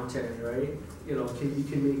video content, right? You know, can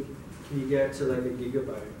you get to like a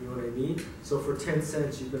gigabyte? You know what I mean? So for 10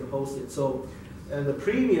 cents, you can host it. So, and the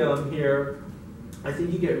premium here, I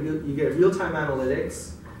think you get real-time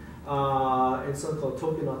analytics and something called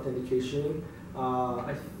token authentication.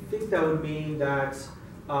 I think that would mean that,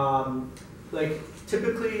 like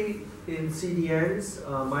typically in CDNs,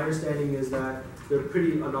 my understanding is that they're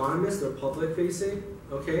pretty anonymous. They're public-facing.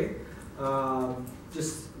 Okay.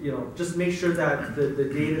 Just make sure that the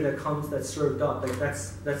data that's served up, like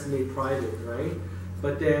that's made private, right?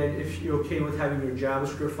 But then if you're okay with having your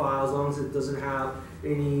JavaScript file, as long as it doesn't have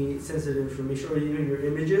any sensitive information, or even your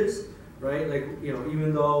images, right? Like, you know,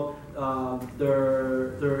 even though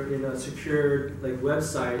they're in a secured like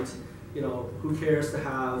website, you know, who cares to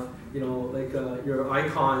have, you know, like your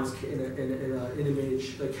icons in an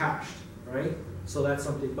image like cached, right? So that's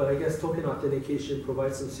something. But I guess token authentication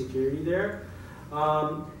provides some security there.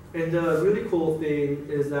 And the really cool thing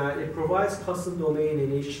is that it provides custom domain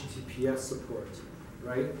and HTTPS support,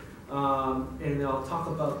 right? And I'll talk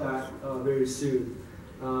about that very soon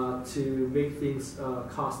to make things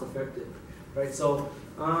cost effective, right? So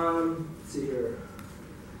let's see here.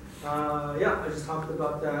 Yeah, I just talked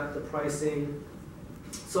about that, the pricing.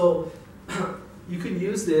 So you can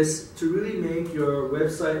use this to really make your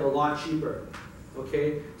website a lot cheaper,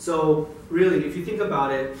 okay? So really, if you think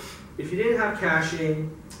about it, if you didn't have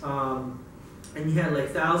caching and you had like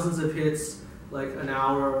thousands of hits, like an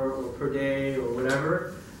hour or per day or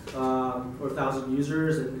whatever, or 1,000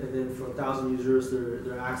 users, and then for 1,000 users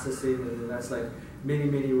they're accessing, and that's like many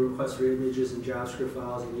requests for images and JavaScript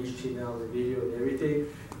files and HTML and video and everything.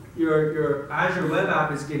 your Azure web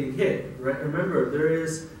app is getting hit, right? Remember, there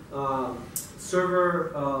is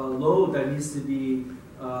server load that needs to be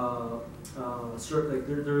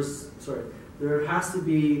there has to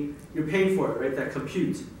be, you're paying for it, right? That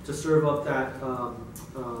compute to serve up that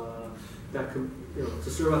to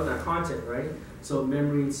serve up that content, right? So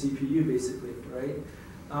memory and CPU basically, right?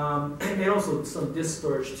 And also some disk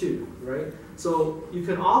storage too, right? So you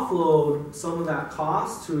can offload some of that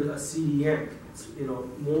cost to a CDN,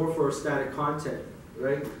 more for static content,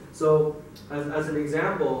 right? So as an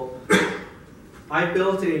example, I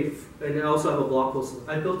built and I also have a blog post.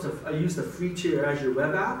 I used a free tier Azure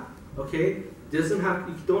web app. Okay,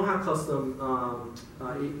 you don't have custom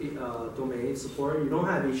domain support. You don't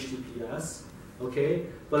have HTTPS. Okay,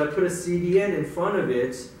 but I put a CDN in front of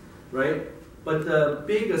it, right? But the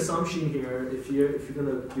big assumption here, if you're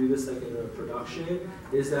gonna do this like in a production,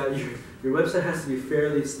 is that your website has to be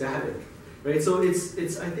fairly static, right? So I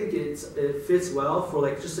think it fits well for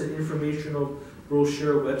like just an informational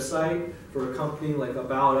brochure website for a company like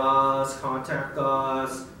About Us, Contact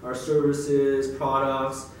Us, our services,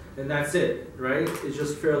 products, and that's it, right? It's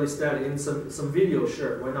just fairly static. And some video,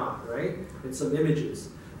 sure, why not, right? And some images.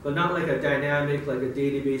 But not like a dynamic, like a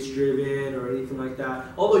database driven or anything like that.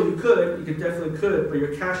 Although you definitely could, but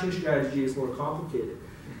your caching strategy is more complicated.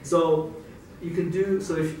 So you can do,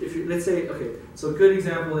 so if you, let's say, okay, so a good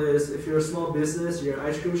example is if you're a small business, you're an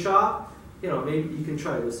ice cream shop, maybe you can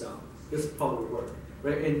try this out. This will probably work,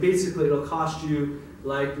 right? And basically it'll cost you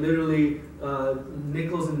like literally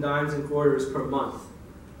nickels and dimes and quarters per month,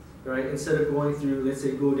 right? Instead of going through, let's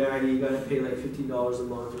say GoDaddy, you gotta pay like $15 a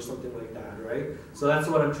month or something like that, right? So that's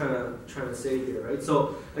what I'm trying to say here, right?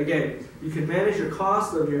 So again, you can manage your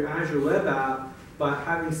cost of your Azure web app by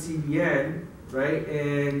having CDN, right?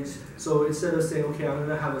 And so instead of saying, okay, I'm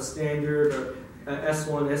gonna have a standard or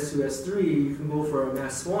S1, S2, S3, you can go for an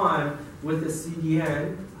S1 with a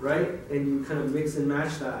CDN, right? And you kind of mix and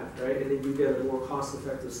match that, right? And then you get a more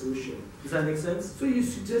cost-effective solution. Does that make sense? So you're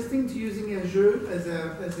suggesting to using Azure as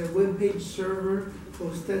a web page server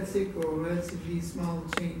for static or relatively small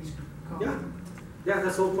change content? Yeah,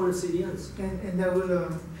 that's the whole point of CDNs. And that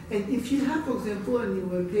will, and if you have, for example, on your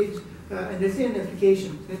web page, and let's say an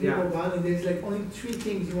application, maybe mobile, and there's like only 3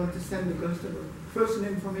 things you want to send the customer. First, an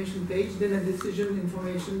information page, then a decision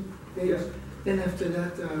information page, then after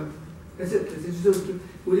that, that's it. It's those 2.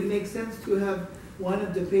 Would it make sense to have one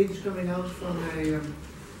of the page coming out from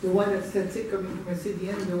the one that's static coming from a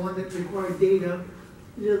CDN, and the one that requires data,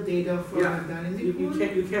 little data from a dynamic?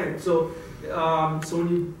 You can. So, so when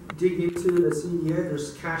you dig into the CDN,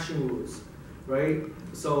 there's caching rules, right?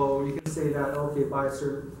 So you can say that, okay, by a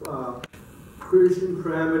certain query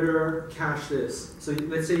parameter, cache this. So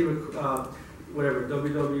let's say you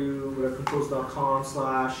www.compose.com/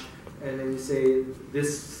 and then you say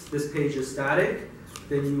this page is static,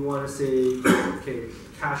 then you want to say, okay,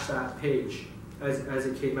 cache that page as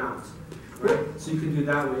it came out, right? So you can do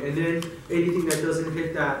that way. And then anything that doesn't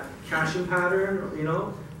hit that caching pattern,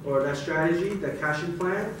 or that strategy, that caching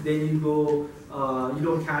plan, then you go, you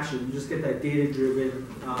don't cache it, you just get that data-driven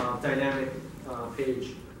dynamic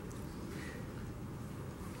page.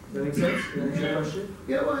 Does that make sense? Did that answer your question?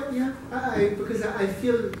 Yeah, well, yeah. Because I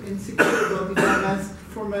feel insecure about if I'm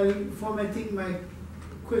formatting my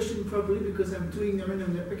question properly because I'm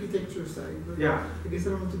on the architecture side. But I guess I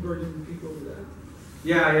don't want to burden people with that.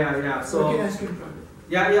 Yeah. So I can ask you in private.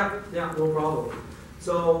 Yeah, no problem.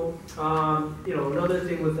 So, another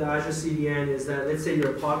thing with the Azure CDN is that, let's say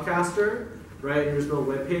you're a podcaster, right, and there's no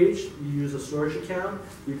web page, you use a storage account,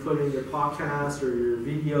 you put in your podcast or your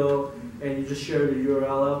video, and you just share the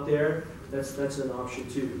URL out there. That's an option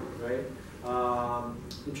too, right,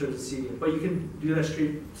 in terms of CDN. But you can do that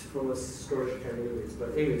straight from a storage account anyways.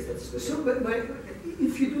 But anyways, that's the so, but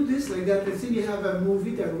if you do this like that, let's say you have a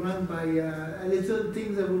movie that run by a little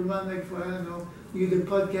thing that will run like for, I don't know, you the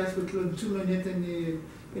podcast would run 2 minutes and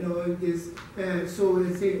this. So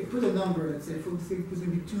let's say put a number. Let's say for example, it's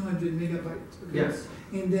going to be 200 megabytes. Okay? Yes.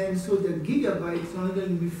 And then so the gigabytes are going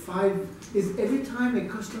to be 5. Is every time a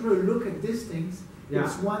customer look at these things,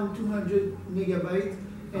 it's 200 megabyte.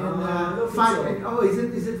 And 5. So. And,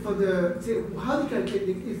 is it for the? How do you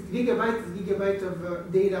calculate? Is gigabyte of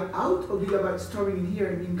data out or gigabyte storing in here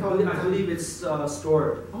and in column? I believe it's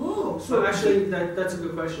stored. Oh, so actually that's a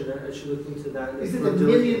good question. I should look into that. Is it a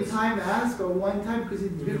million time ask or one time because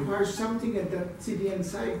it requires something at that CDN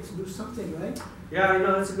site to do something, right? Yeah,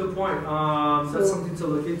 that's a good point. That's something to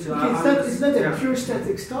look into. Okay, it's not a pure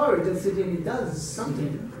static storage that CDN. It does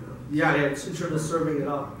something. Yeah, in terms of serving it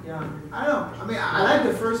up. Yeah. I don't know. I mean, I like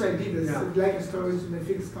the first idea, this Yeah. like a storage in a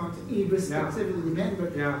fixed content, irrespective demand,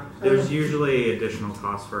 but Yeah. There's usually additional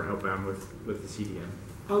costs for outbound with the CDN.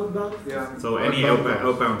 how about? Yeah. So any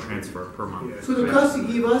outbound transfer per month. So the cost you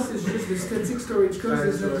give us is just the static storage cost,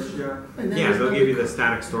 is not, Yeah. and then Yeah, there's they'll another give you the cost,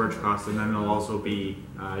 static storage cost, and then there'll also be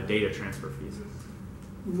data transfer fees.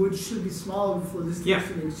 which should be small for this Yeah.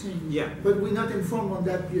 to exchange. Yeah. But we're not informed on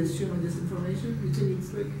that, we assume on this information, you think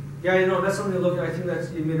it's like, Yeah, you know, that's something to look at. I think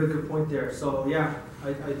that's, you made a good point there. So, yeah,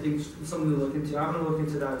 I think it's something to look into. I'm going to look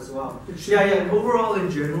into that as well. it should. Yeah, yeah, overall,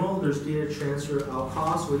 in general, there's data transfer out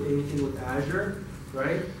costs with anything with Azure,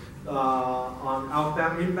 right? On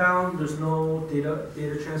outbound, inbound, there's no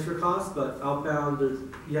data transfer costs, but outbound,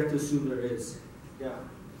 you have to assume there is. Yeah.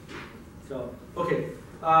 So, okay.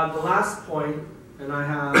 The last point, and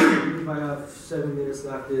I believe I have 7 minutes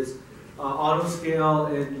left, is auto scale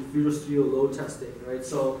and Visual Studio load testing, right?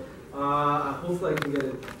 So, hopefully I can get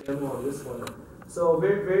a demo on this one. So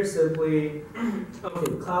very, very simply,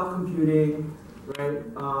 okay, cloud computing, right?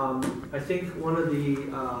 I think one of the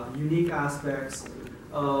unique aspects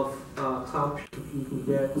of cloud you can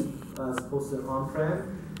get as opposed to on-prem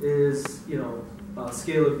is, you know,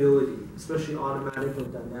 scalability, especially automatic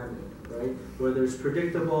and dynamic, right? Where there's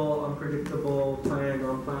predictable, unpredictable, planned,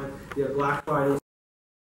 unplanned. You have Black Friday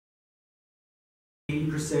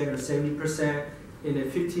 80% or 70% in a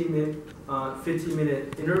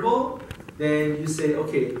 15-minute interval. Then you say,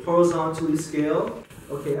 okay, horizontally scale.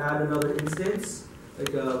 Okay, add another instance,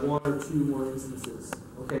 like 1 or 2 more instances.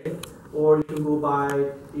 Okay, or you can go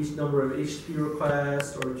by each number of HTTP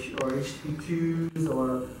requests or HTTP queues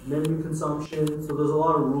or memory consumption. So there's a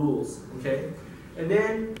lot of rules. Okay, and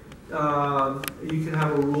then you can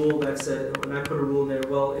have a rule that says, and I put a rule in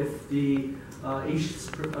there. Well, if the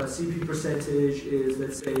CPU percentage is,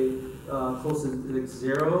 let's say, close to like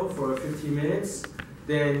 0 for 15 minutes,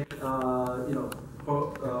 then you know,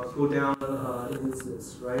 go down an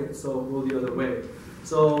instance, right? So go the other way.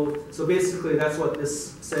 So basically, that's what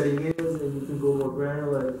this setting is, and you can go more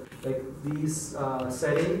granular. Like these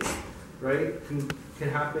settings, right, can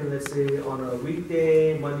happen, let's say, on a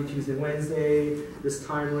weekday, Monday, Tuesday, Wednesday, this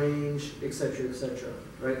time range, etc.,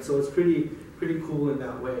 right? So it's pretty cool in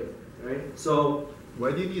that way, right? So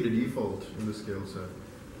Why do you need a default in the scale set?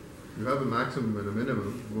 You have a maximum and a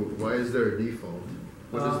minimum. Why is there a default?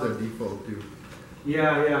 What does that default do?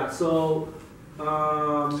 yeah. So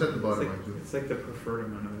Set the bottom actually. It's like the preferred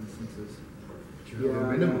amount of instances. You have a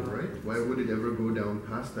minimum, right? Why would it ever go down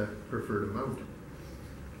past that preferred amount?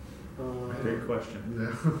 Great question.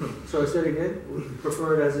 Yeah. So I said again,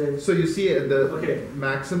 preferred as in. So you see at the Okay.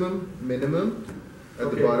 maximum, minimum, at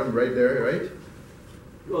Okay. the bottom right there, right?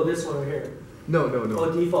 Oh, this one right here. No.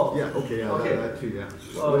 Oh, default. Yeah, okay, yeah, Okay. that too, yeah.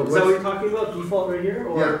 Is that What's- what you're talking about? Default right here?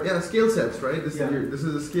 Or? yeah, scale sets, right? This Yeah. is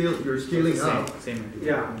a scale, you're scaling up. Same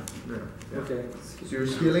idea. Yeah. Yeah. Okay. So you're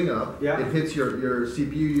scaling up, Yeah. it hits your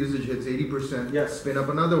CPU usage hits 80%, Yes. spin up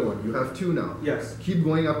another one, you have 2 now. Yes. Keep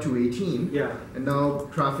going up to 18, Yeah. and now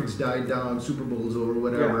traffic's died down, Super Bowl's over,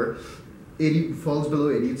 whatever. 80 falls below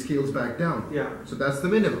 80, it scales back down. Yeah. So that's the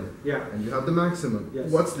minimum, Yeah. and you have the maximum. Yes.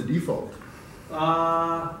 What's the default?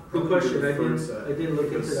 Good question. I Preferred didn't. set. I didn't look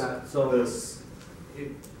into Because that. So. This,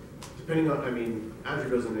 depending on, I mean, Azure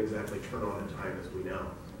doesn't exactly turn on at time as we know,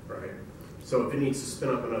 right? So if it needs to spin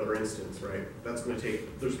up another instance, right, that's going to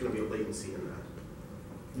take, there's going to be a latency in that.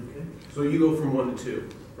 Okay. So you go from 1 to 2,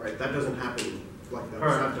 right? That doesn't happen like that. It's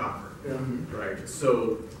Alright. not Docker, Yeah. right?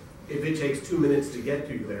 So if it takes 2 minutes to get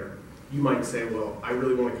to there, you might say, well, I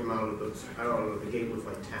really want to come out of the gate with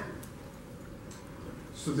like 10.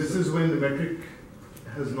 So this is when the metric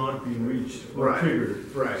has not been reached or Right.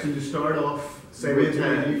 triggered. Right. So you start off Say with with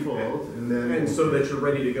your 10, default, and then And so that you're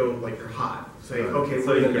ready to go, like you're hot. Say, Right. okay, So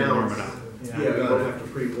we're you going to can warm announce. it up. Yeah, Yeah. you Got don't it. have to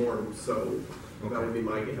pre-warm, so that would be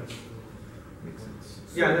my guess. makes sense.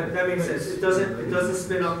 Yeah, that makes sense. It doesn't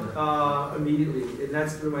spin up immediately, and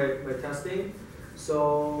that's through my testing.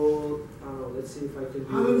 So I don't know. Let's see if I can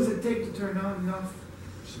do. How long does it take to turn on and off?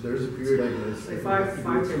 So there's a period, I guess. Like that you have to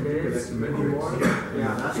 5-10 go minutes, collect the maybe metrics. more.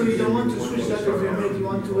 Yeah. So you don't want to switch that every minute, you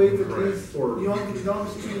want to wait at Correct. least, Or- you don't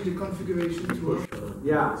want to change the configuration to work.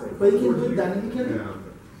 Yeah. But you can do it dynamically? Yeah.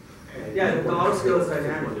 Yeah, the auto scale is 1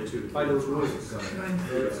 dynamic to 2. by those rules. Fine.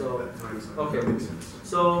 So That time's okay. That makes sense.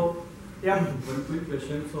 So yeah. One quick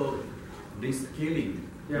question. So, this scaling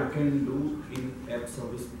Yeah. you can do in app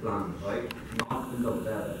service plan, right? Not in the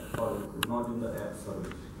web or not in the app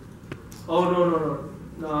service. Oh no.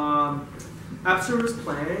 App service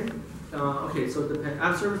plan. Okay, so the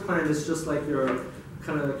app service plan is just like your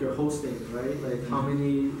kind of like your hosting, right? Like how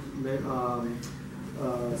many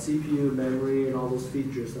CPU, memory, and all those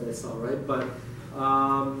features that I saw, right? But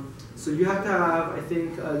so you have to have, I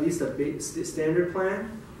think, at least a standard plan,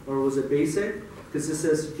 or was it basic? Because it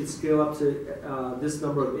says you can scale up to this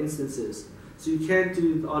number of instances. So you can't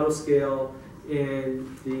do auto scale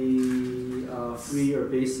in the free or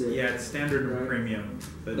basic. Yeah, it's standard and right? premium,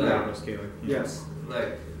 the Yeah. auto scaling. Yeah. Yes.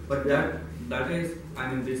 Right, but that is, I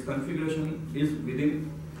mean, this configuration is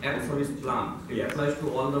within app service plan. It Yes. applies to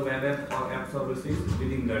all the web app or app services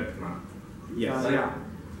within that plan. Yes. Yeah.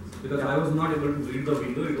 Because Yeah. I was not able to read the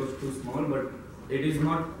window, it was too small, but it is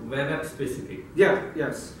not web app specific. Yeah.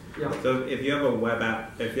 Yes. Yeah. So if you have a web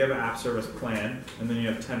app, if you have an app service plan, and then you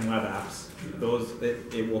have 10 web apps,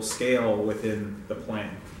 it will scale within the plan.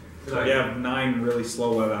 So if you have 9 really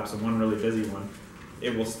slow web apps and 1 really busy one,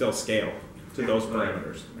 it will still scale to those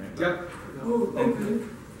parameters. Right? Yep. Oh, okay.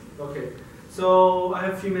 Okay. So I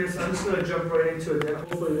have a few minutes. I'm just going to jump right into it.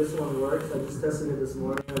 Hopefully this one works. I just tested it this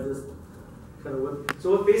morning. I just kind of whipped.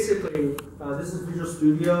 So basically, this is Visual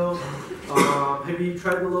Studio. Have you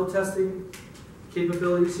tried the load testing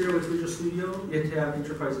capabilities here with Visual Studio? You have to have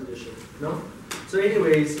Enterprise Edition. No? So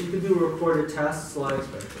anyways, you can do recorded tests like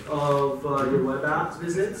of your web app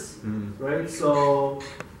visits, right? So,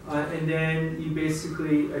 and then you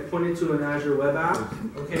basically, I pointed to an Azure web app,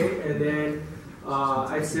 okay? And then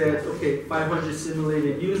I said, okay, 500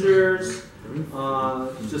 simulated users,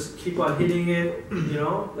 just keep on hitting it, you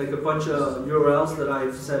know, like a bunch of URLs that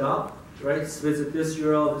I've set up, right? Just visit this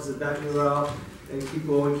URL, visit that URL, and keep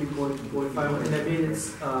going, 500, and I made it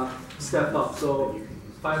step up. So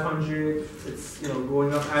 500, it's, you know,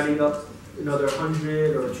 going up, adding up another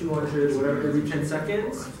 100 or 200, whatever, every 10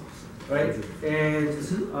 seconds, right? And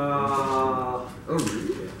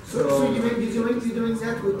So you did you make doing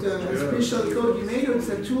that with a special code you made, or it's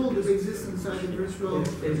a tool that exists inside the virtual?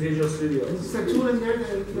 in Visual Studio. It's a tool in there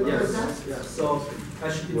that does that? Yes. So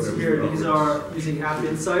as you can see here, these are using App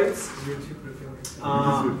Insights.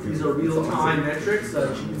 These are real-time metrics.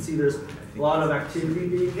 As you can see, there's a lot of activity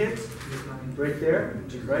being hit right there,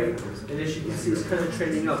 right? And as you can see, it's kind of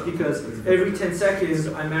trending up because every 10 seconds,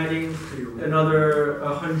 I'm adding another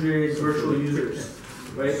 100 virtual users,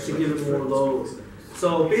 right, to give it more load.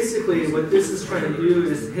 So basically, what this is trying to do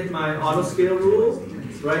is hit my auto scale rule,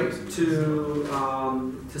 right,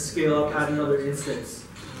 to scale up, add another instance.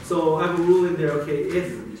 So I have a rule in there. Okay,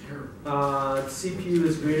 if CPU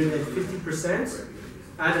is greater than 50%,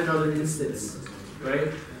 add another instance,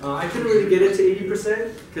 right? I couldn't really get it to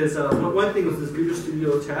 80% because one thing was this Visual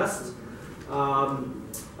Studio test,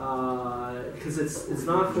 because it's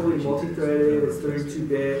not fully multi-threaded, it's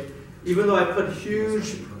 32-bit. Even though I put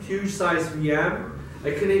huge size VM, I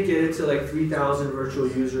couldn't get it to like 3,000 virtual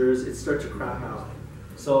users. It started to crap out.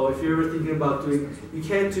 So if you're ever thinking about doing, you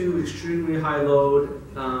can't do extremely high load,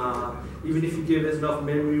 even if you give it enough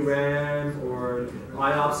memory RAM or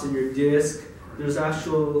IOPS in your disk. There's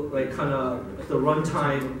actual like kind of the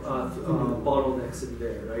runtime bottlenecks in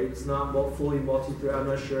there, right? It's not fully multi-thread. I'm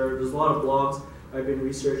not sure. There's a lot of blogs I've been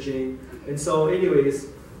researching, and so anyways,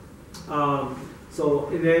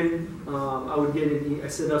 and then I would get I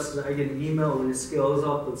set up so I get an email when it scales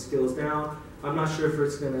up and scales down. I'm not sure if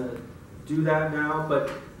it's gonna do that now,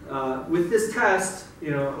 but with this test,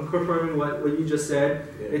 you know, I'm confirming what you just said.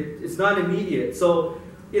 It's not immediate. So,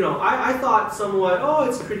 you know, I thought somewhat, oh,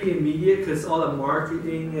 it's pretty immediate because all the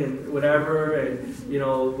marketing and whatever, and you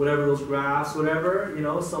know, whatever those graphs, whatever, you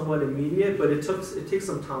know, somewhat immediate. But it takes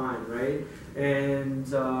some time, right? And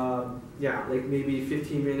yeah, like maybe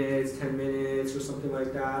 15 minutes, 10 minutes, or something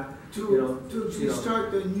like that. To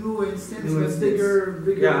start the new instance, New with instance. bigger.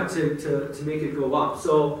 Yeah, to make it go up.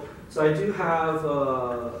 So I do have.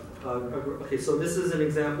 Okay, so this is an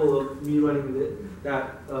example of me running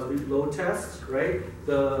that load test, right?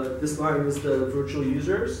 This line is the virtual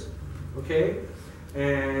users, okay,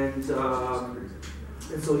 and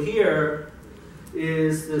so here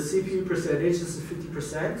is the CPU percentage. This is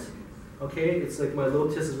 50%. Okay, it's like my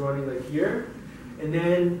load test is running like here, and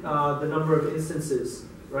then the number of instances,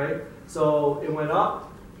 right? So it went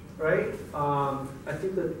up, right? I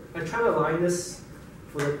think that I try to align this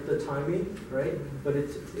for the timing, right? But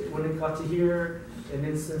when it got to here, an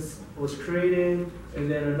instance was created,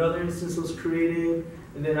 and then another instance was created,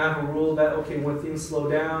 and then I have a rule that, okay, when things slow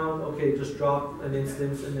down, okay, just drop an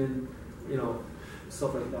instance, and then, you know,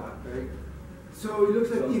 stuff like that, right? So it looks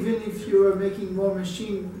like even if you are making more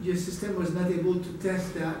machine, your system was not able to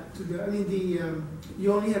test that to the. I mean,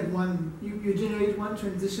 you only had one. You generate one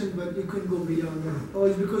transition, but you couldn't go beyond that. Or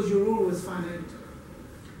it's because your rule was finite.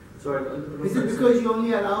 Sorry. Is it because you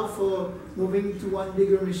only allow for moving to one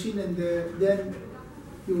bigger machine and then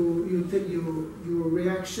your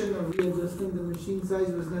reaction of readjusting the machine size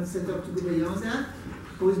was not set up to go beyond that,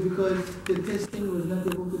 was because the testing was not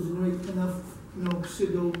able to generate enough,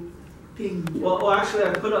 pseudo ping. Well, actually,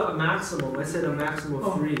 I put a maximum. I said a maximum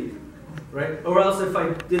of 3, right? Or else if I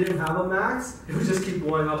didn't have a max, it would just keep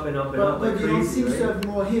going up and up and up like But you don't crazy, seem right? to have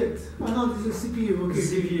more hit. Oh no, this is CPU. Okay. The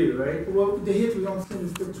CPU, right? Well, the hit we don't see in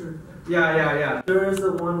this picture. Yeah. There is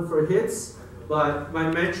the one for hits, but my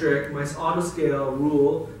metric, my auto scale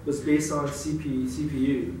rule was based on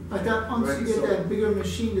CPU. I thought once Right, you get so- that bigger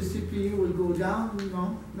machine, the CPU will go down.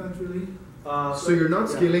 No, not really. So you're not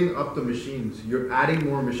yeah. scaling up the machines, you're adding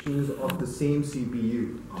more machines of the same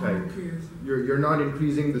CPU type. Oh, okay. You're not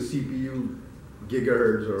increasing the CPU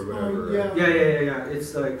gigahertz or whatever. yeah. Yeah.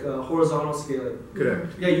 It's like horizontal scaling. Correct.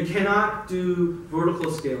 Yeah, you cannot do vertical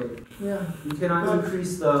scaling. Yeah. You cannot But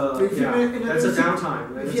increase the. if you Yeah, have another that's a C- downtime.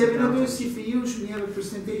 Right? If That's you have a another downtime. CPU, should you have a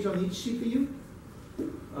percentage on each CPU?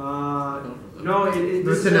 No, this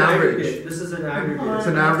It's is an average. aggregate. This is an aggregate. It's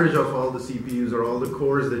an average of all the CPUs or all the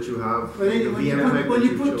cores that you have. But then the when you VMX put, when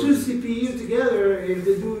that you put two chosen. CPU together, if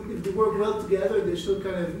they work well together, they should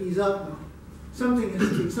kind of ease up now.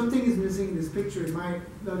 Something is missing in this picture. It might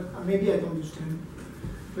not, maybe I don't understand.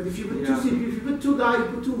 But if you put two Yeah. CPU, if you put two guys, you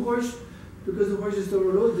put two horse, because the horse is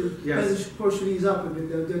overloaded, Yes. then the horse should ease up a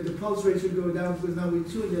bit. The pulse rate should go down because now with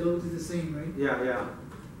two, the load is the same, right? Yeah.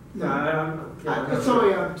 No. I'm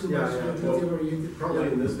Sorry, I'm too Yeah, much yeah. detail oriented. Probably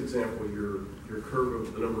in this example, your curve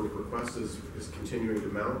of the number of requests is continuing to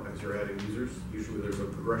mount as you're adding users. Usually there's a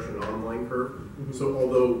progression online curve. Mhm. So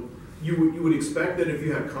although you would expect that if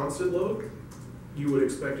you had constant load, you would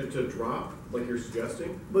expect it to drop, like you're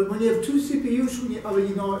suggesting. But when you have two CPUs,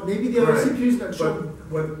 maybe the other Right. CPUs not But showing.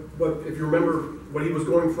 what if you remember, what he was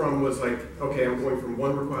going from was like, okay, I'm going from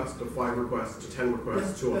 1 request to 5 requests to 10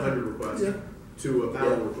 requests to 100 requests Yeah. to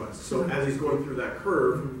 1,000 requests. So Yeah. as he's going through that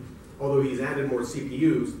curve, although he's added more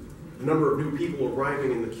CPUs, the number of new people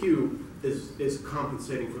arriving in the queue is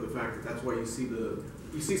compensating for the fact that that's why you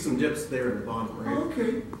see some dips there in the bottom, right? Oh,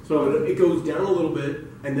 okay. So it goes down a little bit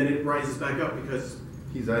and then it rises back up because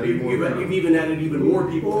He's adding more. you've even added even more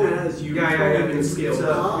people Oh. as you Yeah. even scale It's,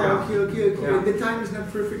 up. Yeah. Okay. Yeah. The time is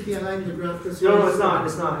not perfectly aligned in the graph. That's No, why it's not.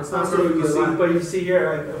 It's not So perfectly you see- aligned, but you see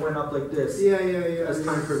here, I went up like this Yeah. as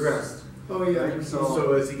time progressed. Oh, yeah. Right,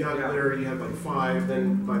 So as he got Yeah. there, he had like 5,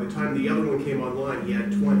 then by the time the other one came online, he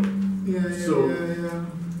had 20. Yeah. So-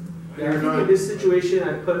 Yeah, I think in this situation,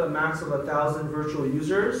 I put a max of 1,000 virtual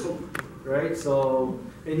users, right? So,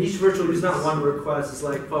 and each virtual user, not one request, it's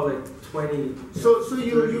like probably 20. So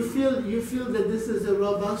you feel that this is a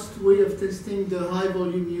robust way of testing the high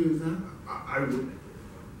volume use, huh? I would.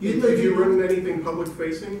 You If know, you you- run anything public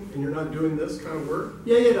facing and you're not doing this kind of work,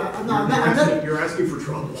 Yeah. you're asking for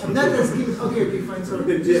trouble. I'm not asking. Okay, fine.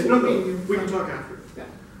 Sorry. Yeah, Just no, looking- we can talk after.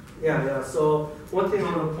 Yeah. So one thing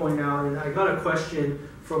I want to point out, and I got a question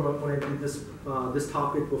from when I did this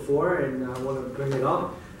topic before, and I want to bring it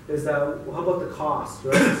up, is that how about the cost,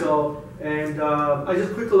 right? So, and I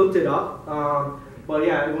just quickly looked it up, but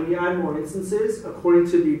yeah, when you add more instances, according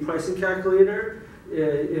to the pricing calculator,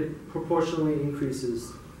 it proportionally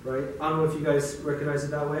increases, right? I don't know if you guys recognize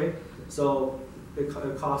it that way. So it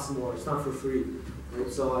costs more. It's not for free, right?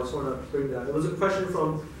 So I just want to bring that. It was a question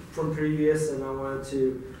from previous, and I wanted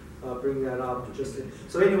to bring that up.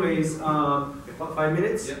 So anyways, 5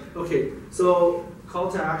 minutes? Yeah. Okay, so call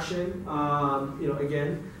to action,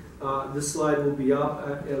 again, this slide will be up.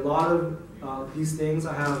 A lot of these things,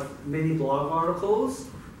 I have many blog articles,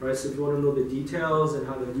 right? So if you want to know the details and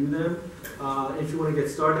how to do them, if you want to get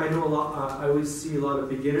started, I know a lot, I always see a lot of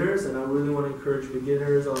beginners, and I really want to encourage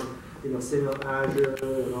beginners on, setting up Azure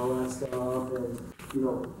and all that stuff, and,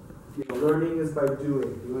 learning is by doing,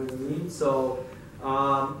 you know what I mean? So,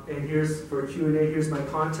 and here's for Q&A, here's my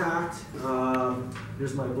contact,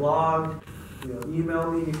 here's my blog,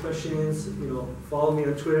 email me any questions, follow me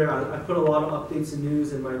on Twitter. I put a lot of updates and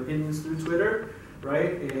news and my opinions through Twitter,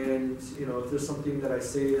 right? And, if there's something that I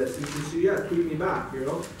say that's interesting, yeah, tweet me back,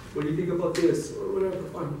 what do you think about this, or whatever.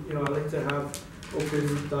 I like to have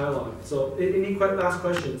open dialogue. So, any last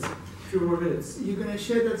questions? A few more minutes. You're gonna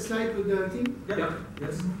share that slide with the team? Yeah.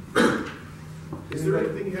 Yes. Is there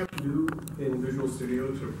anything you have to do in Visual Studio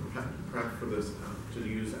to prep for this, to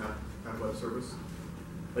use app web service?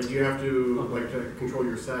 Like, do you have to, to control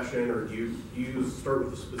your session, or do you start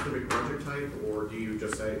with a specific project type, or do you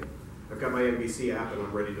just say, I've got my MVC app and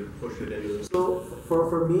I'm ready to push it into this? So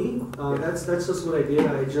for me, that's just what I did.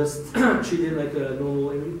 I just treated it like a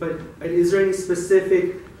normal. But is there any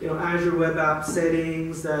specific Azure web app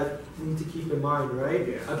settings that you need to keep in mind, right?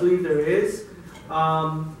 Yeah. I believe there is,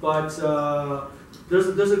 but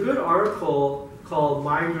there's a good article called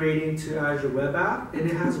Migrating to Azure Web App, and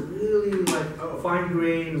it has a really like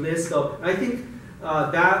fine-grained list of. I think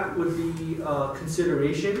that would be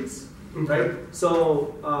considerations, right?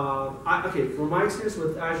 So, okay, from my experience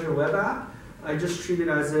with Azure Web App, I just treat it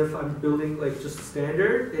as if I'm building like just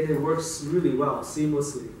standard, and it works really well,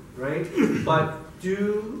 seamlessly, right? But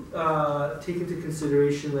do take into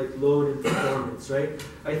consideration like load and performance, right?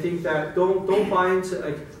 I think that don't buy into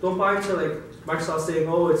like Microsoft saying,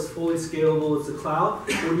 oh, it's fully scalable, it's a cloud.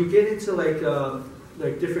 When you get into like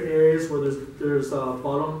different areas where there's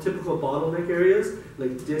typical bottleneck areas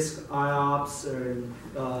like disk IOPS and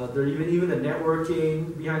there even the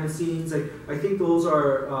networking behind the scenes. Like I think those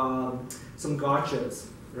are some gotchas,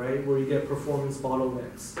 right, where you get performance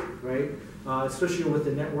bottlenecks, right? Especially with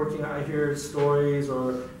the networking, I hear stories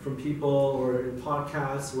or from people or in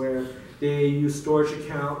podcasts where they use storage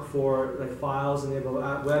account for like files and they have a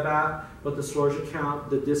web app, but the storage account,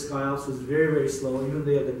 the disk IOPS was very, very slow, even though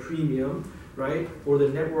they had the premium, right? Or the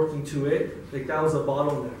networking to it, like that was a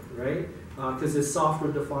bottleneck, right? Because it's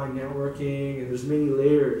software-defined networking and there's many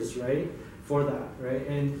layers, right, for that, right?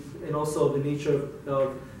 And also the nature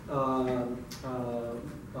of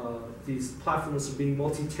these platforms are being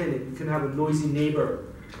multi-tenant. You can have a noisy neighbor,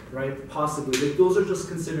 right? Possibly. Like, those are just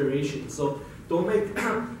considerations. So don't make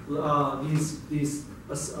these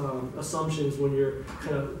assumptions when you're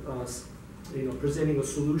kind of presenting a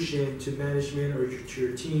solution to management or to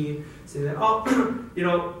your team, saying that, oh,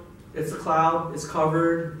 it's a cloud, it's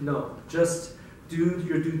covered. No, just do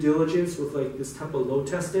your due diligence with like this type of load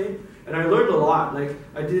testing. And I learned a lot. Like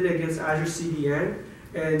I did it against Azure CDN.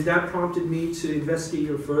 And that prompted me to investigate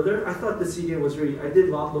even further. I thought the CDN was I did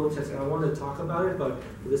a lot of load testing. I wanted to talk about it, but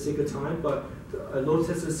for the sake of time, but I load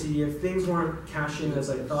tested the CDN. Things weren't caching as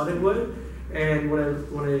I thought it would. And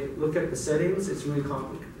when I look at the settings, it's really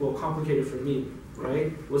complicated for me, right?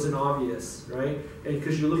 It wasn't obvious, right? And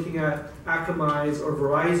because you're looking at Akamai's or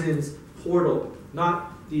Verizon's portal,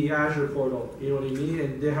 not the Azure portal, you know what I mean?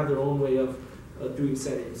 And they have their own way of doing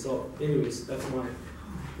settings. So anyways, that's my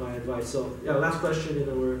advice. So yeah, last question in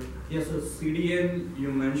a word. Yes, so CDN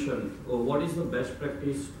you mentioned. What is the best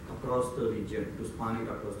practice across the region to span it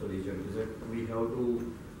across the region? Is it we have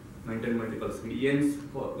to maintain multiple CDNs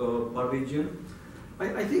per region?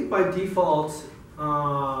 I think by default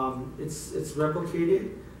it's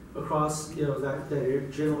replicated across that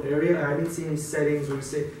general area. I didn't see any settings where you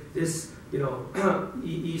say this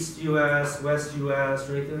East US, West US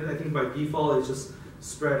or anything. I think by default it's just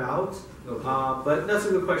spread out. Okay. But that's a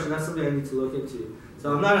good question. That's something I need to look into.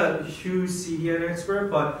 So I'm not a huge CDN expert,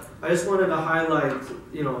 but I just wanted to highlight,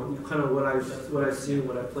 kind of what I've seen,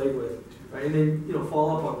 what I've played with, right? And then,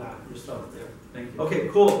 follow up on that yourself there. Thank you. Okay,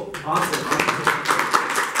 cool, awesome.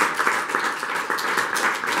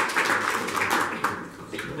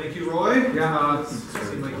 Thank you, Roy. Yeah,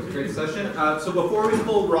 seemed like a great session. So before we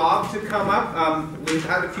pull Rob to come up, we've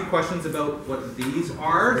had a few questions about what these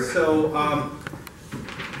are. So.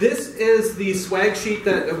 This is the swag sheet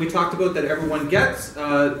that we talked about that everyone gets.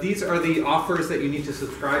 These are the offers that you need to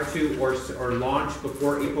subscribe to or launch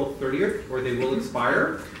before April 30th, or they will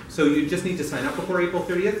expire. So you just need to sign up before April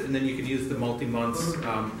 30th, and then you can use the multi-months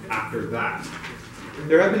after that.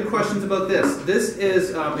 There have been questions about this. This is,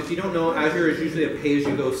 if you don't know, Azure is usually a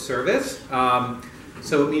pay-as-you-go service.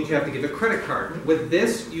 So it means you have to give a credit card. With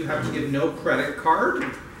this, you have to give no credit card.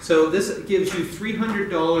 So this gives you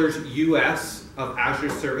 $300 US of Azure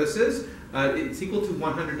services. It's equal to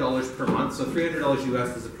 $100 per month, so $300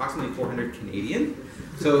 US is approximately 400 Canadian.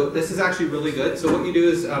 So this is actually really good. So what you do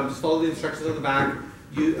is just follow the instructions on the back,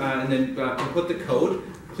 and then input the code.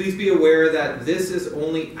 Please be aware that this is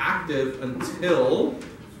only active until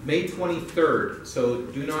May 23rd. So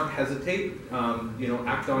do not hesitate.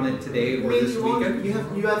 Act on it today or this weekend.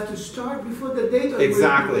 You have to start before the date, or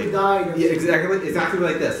exactly. You die. Yeah, exactly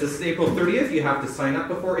like this. This is April 30th. You have to sign up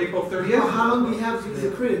before April 30th. How long do you have to use the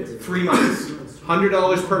credit? 3 months.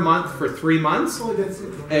 $100 per month for 3 months. Oh, that's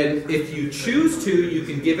it. And if you choose to, you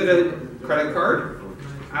can give it a credit card.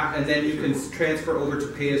 And then you can transfer over to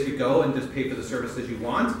pay as you go and just pay for the services you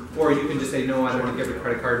want. Or you can just say, no, I don't want to give a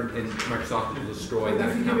credit card, and Microsoft will destroy that.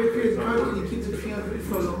 If you give a credit card, can you keep the 300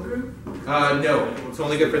 for longer? No, it's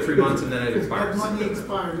only good for 3 months and then it expires. That money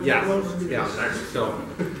expires. Yeah,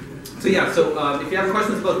 so if you have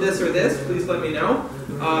questions about this or this, please let me know.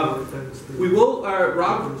 We will,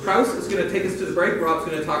 Rob Kraus is going to take us to the break. Rob's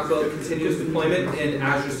going to talk about continuous deployment in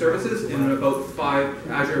Azure services in about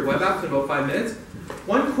Azure web apps in about 5 minutes.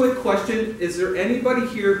 One quick question, is there anybody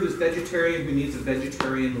here who's vegetarian who needs a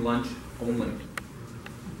vegetarian lunch only?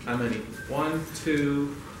 How many? 1,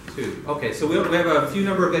 2, 2. Okay, so we have a few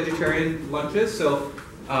number of vegetarian lunches, so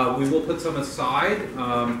We will put some aside,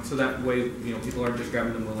 so that way, people aren't just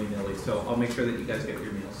grabbing them willy-nilly. So I'll make sure that you guys get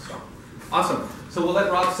your meals. So awesome. So we'll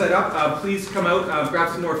let Rob set up. Please come out, grab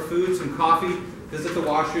some more food, some coffee, visit the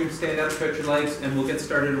washroom, stand up, stretch your legs, and we'll get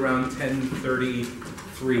started around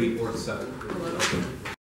 10:33 or so.